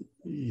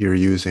 you're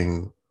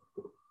using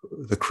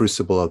the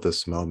crucible of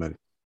this moment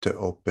to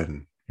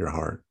open your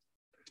heart,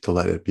 to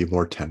let it be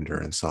more tender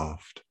and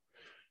soft.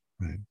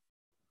 Right?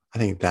 I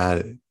think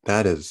that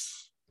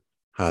is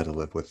how to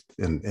live with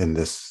in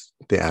this,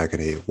 the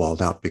agony, while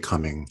not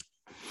becoming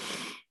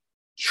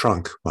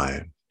shrunk by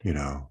it, you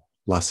know,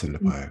 lessened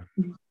by it.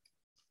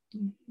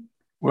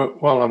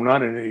 Well, I'm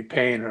not in any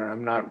pain, or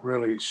I'm not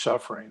really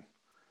suffering.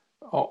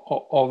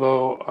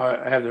 Although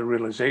I have the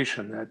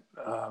realization that,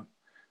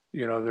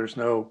 you know, there's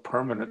no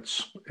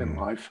permanence in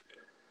life.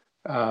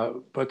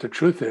 But the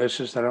truth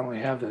is that I only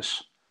have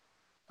this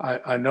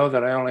I know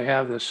that I only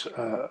have this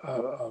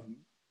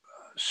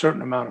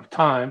certain amount of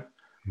time,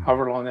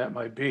 however long that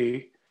might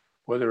be,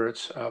 whether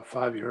it's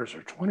 5 years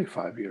or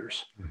 25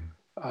 years.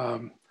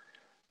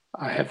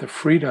 I have the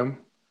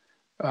freedom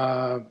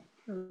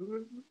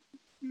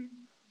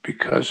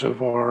because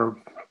of our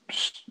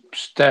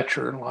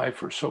stature in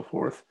life or so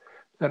forth,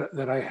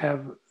 that I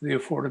have the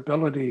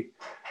affordability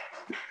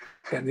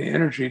and the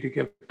energy to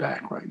give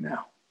back right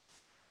now.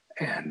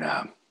 And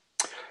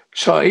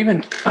so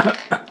even,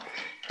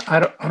 I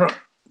don't,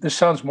 this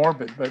sounds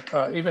morbid,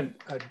 but even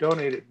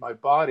donated my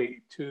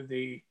body to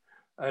the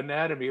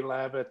anatomy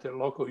lab at the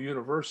local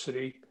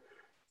university,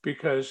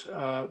 because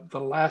the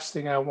last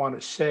thing I want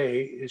to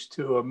say is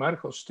to a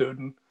medical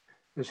student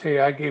is, hey,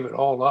 I gave it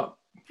all up.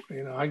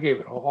 You know, I gave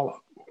it all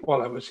up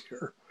while I was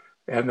here.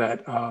 And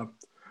that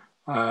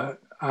I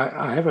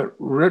haven't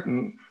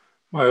written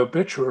my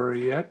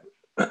obituary yet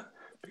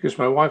because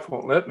my wife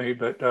won't let me.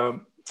 But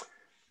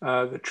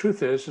the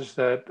truth is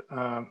that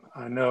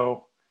I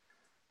know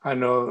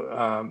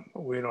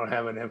we don't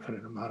have an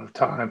infinite amount of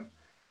time,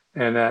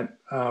 and that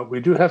we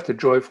do have to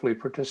joyfully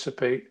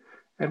participate.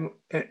 And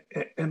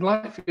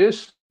life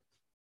is,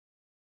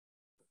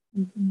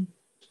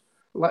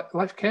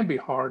 life can be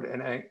hard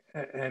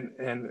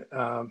and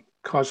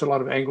cause a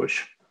lot of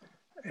anguish.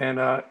 And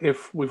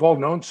if we've all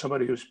known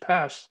somebody who's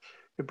passed,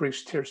 it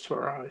brings tears to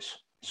our eyes,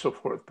 and so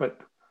forth. But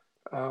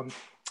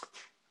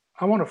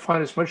I want to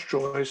find as much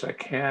joy as I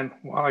can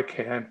while I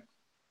can.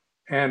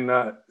 And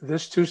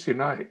this Tuesday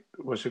night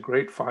was a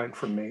great find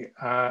for me.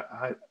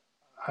 I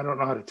don't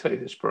know how to tell you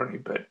this, Bernie,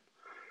 but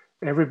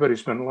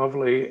everybody's been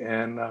lovely.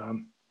 And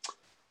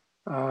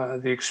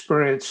the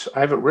experience,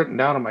 I have it written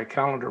down on my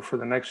calendar for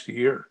the next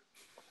year.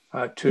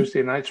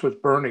 Tuesday nights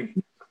with Bernie.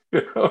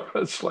 You know,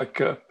 it's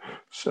like,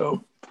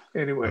 so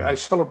anyway, I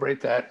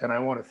celebrate that. And I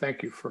want to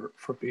thank you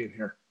for being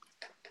here.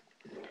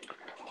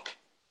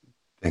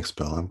 Thanks,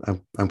 Bill.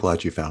 I'm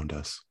glad you found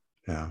us.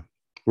 Yeah,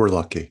 we're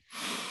lucky.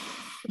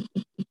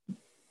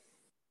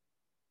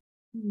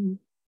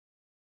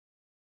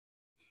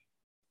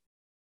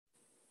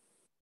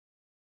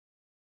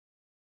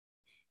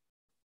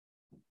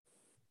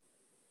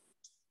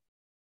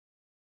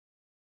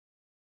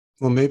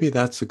 Well, maybe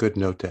that's a good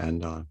note to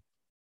end on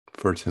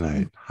for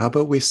tonight. How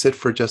about we sit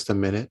for just a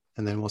minute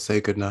and then we'll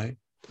say good night?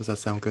 Does that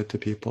sound good to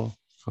people?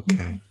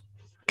 Okay.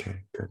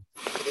 Okay, good.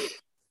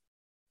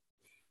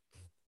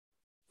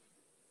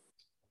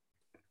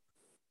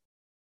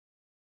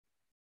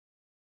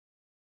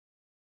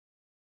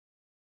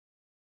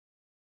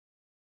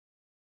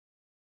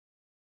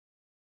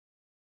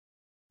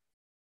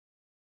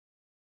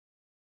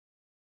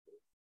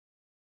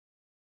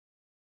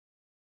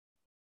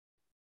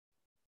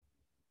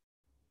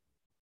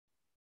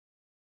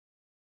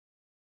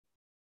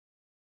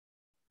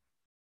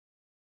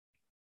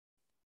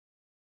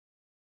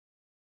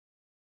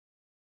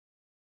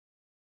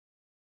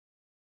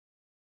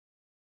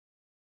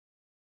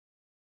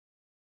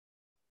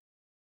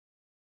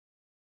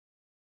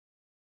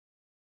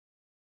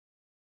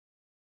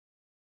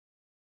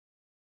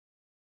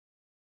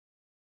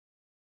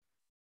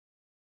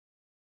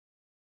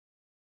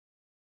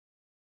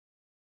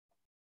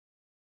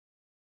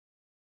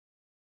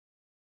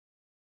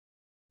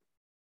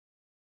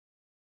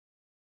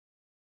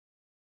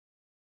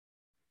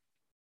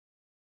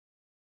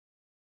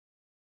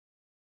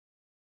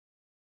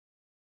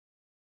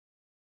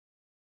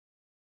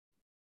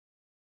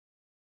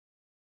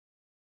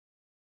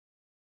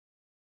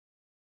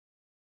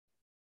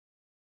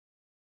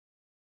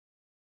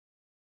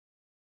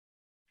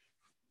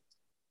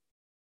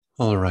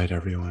 All right,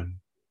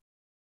 everyone.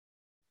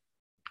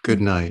 Good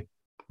night.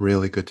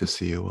 Really good to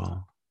see you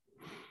all.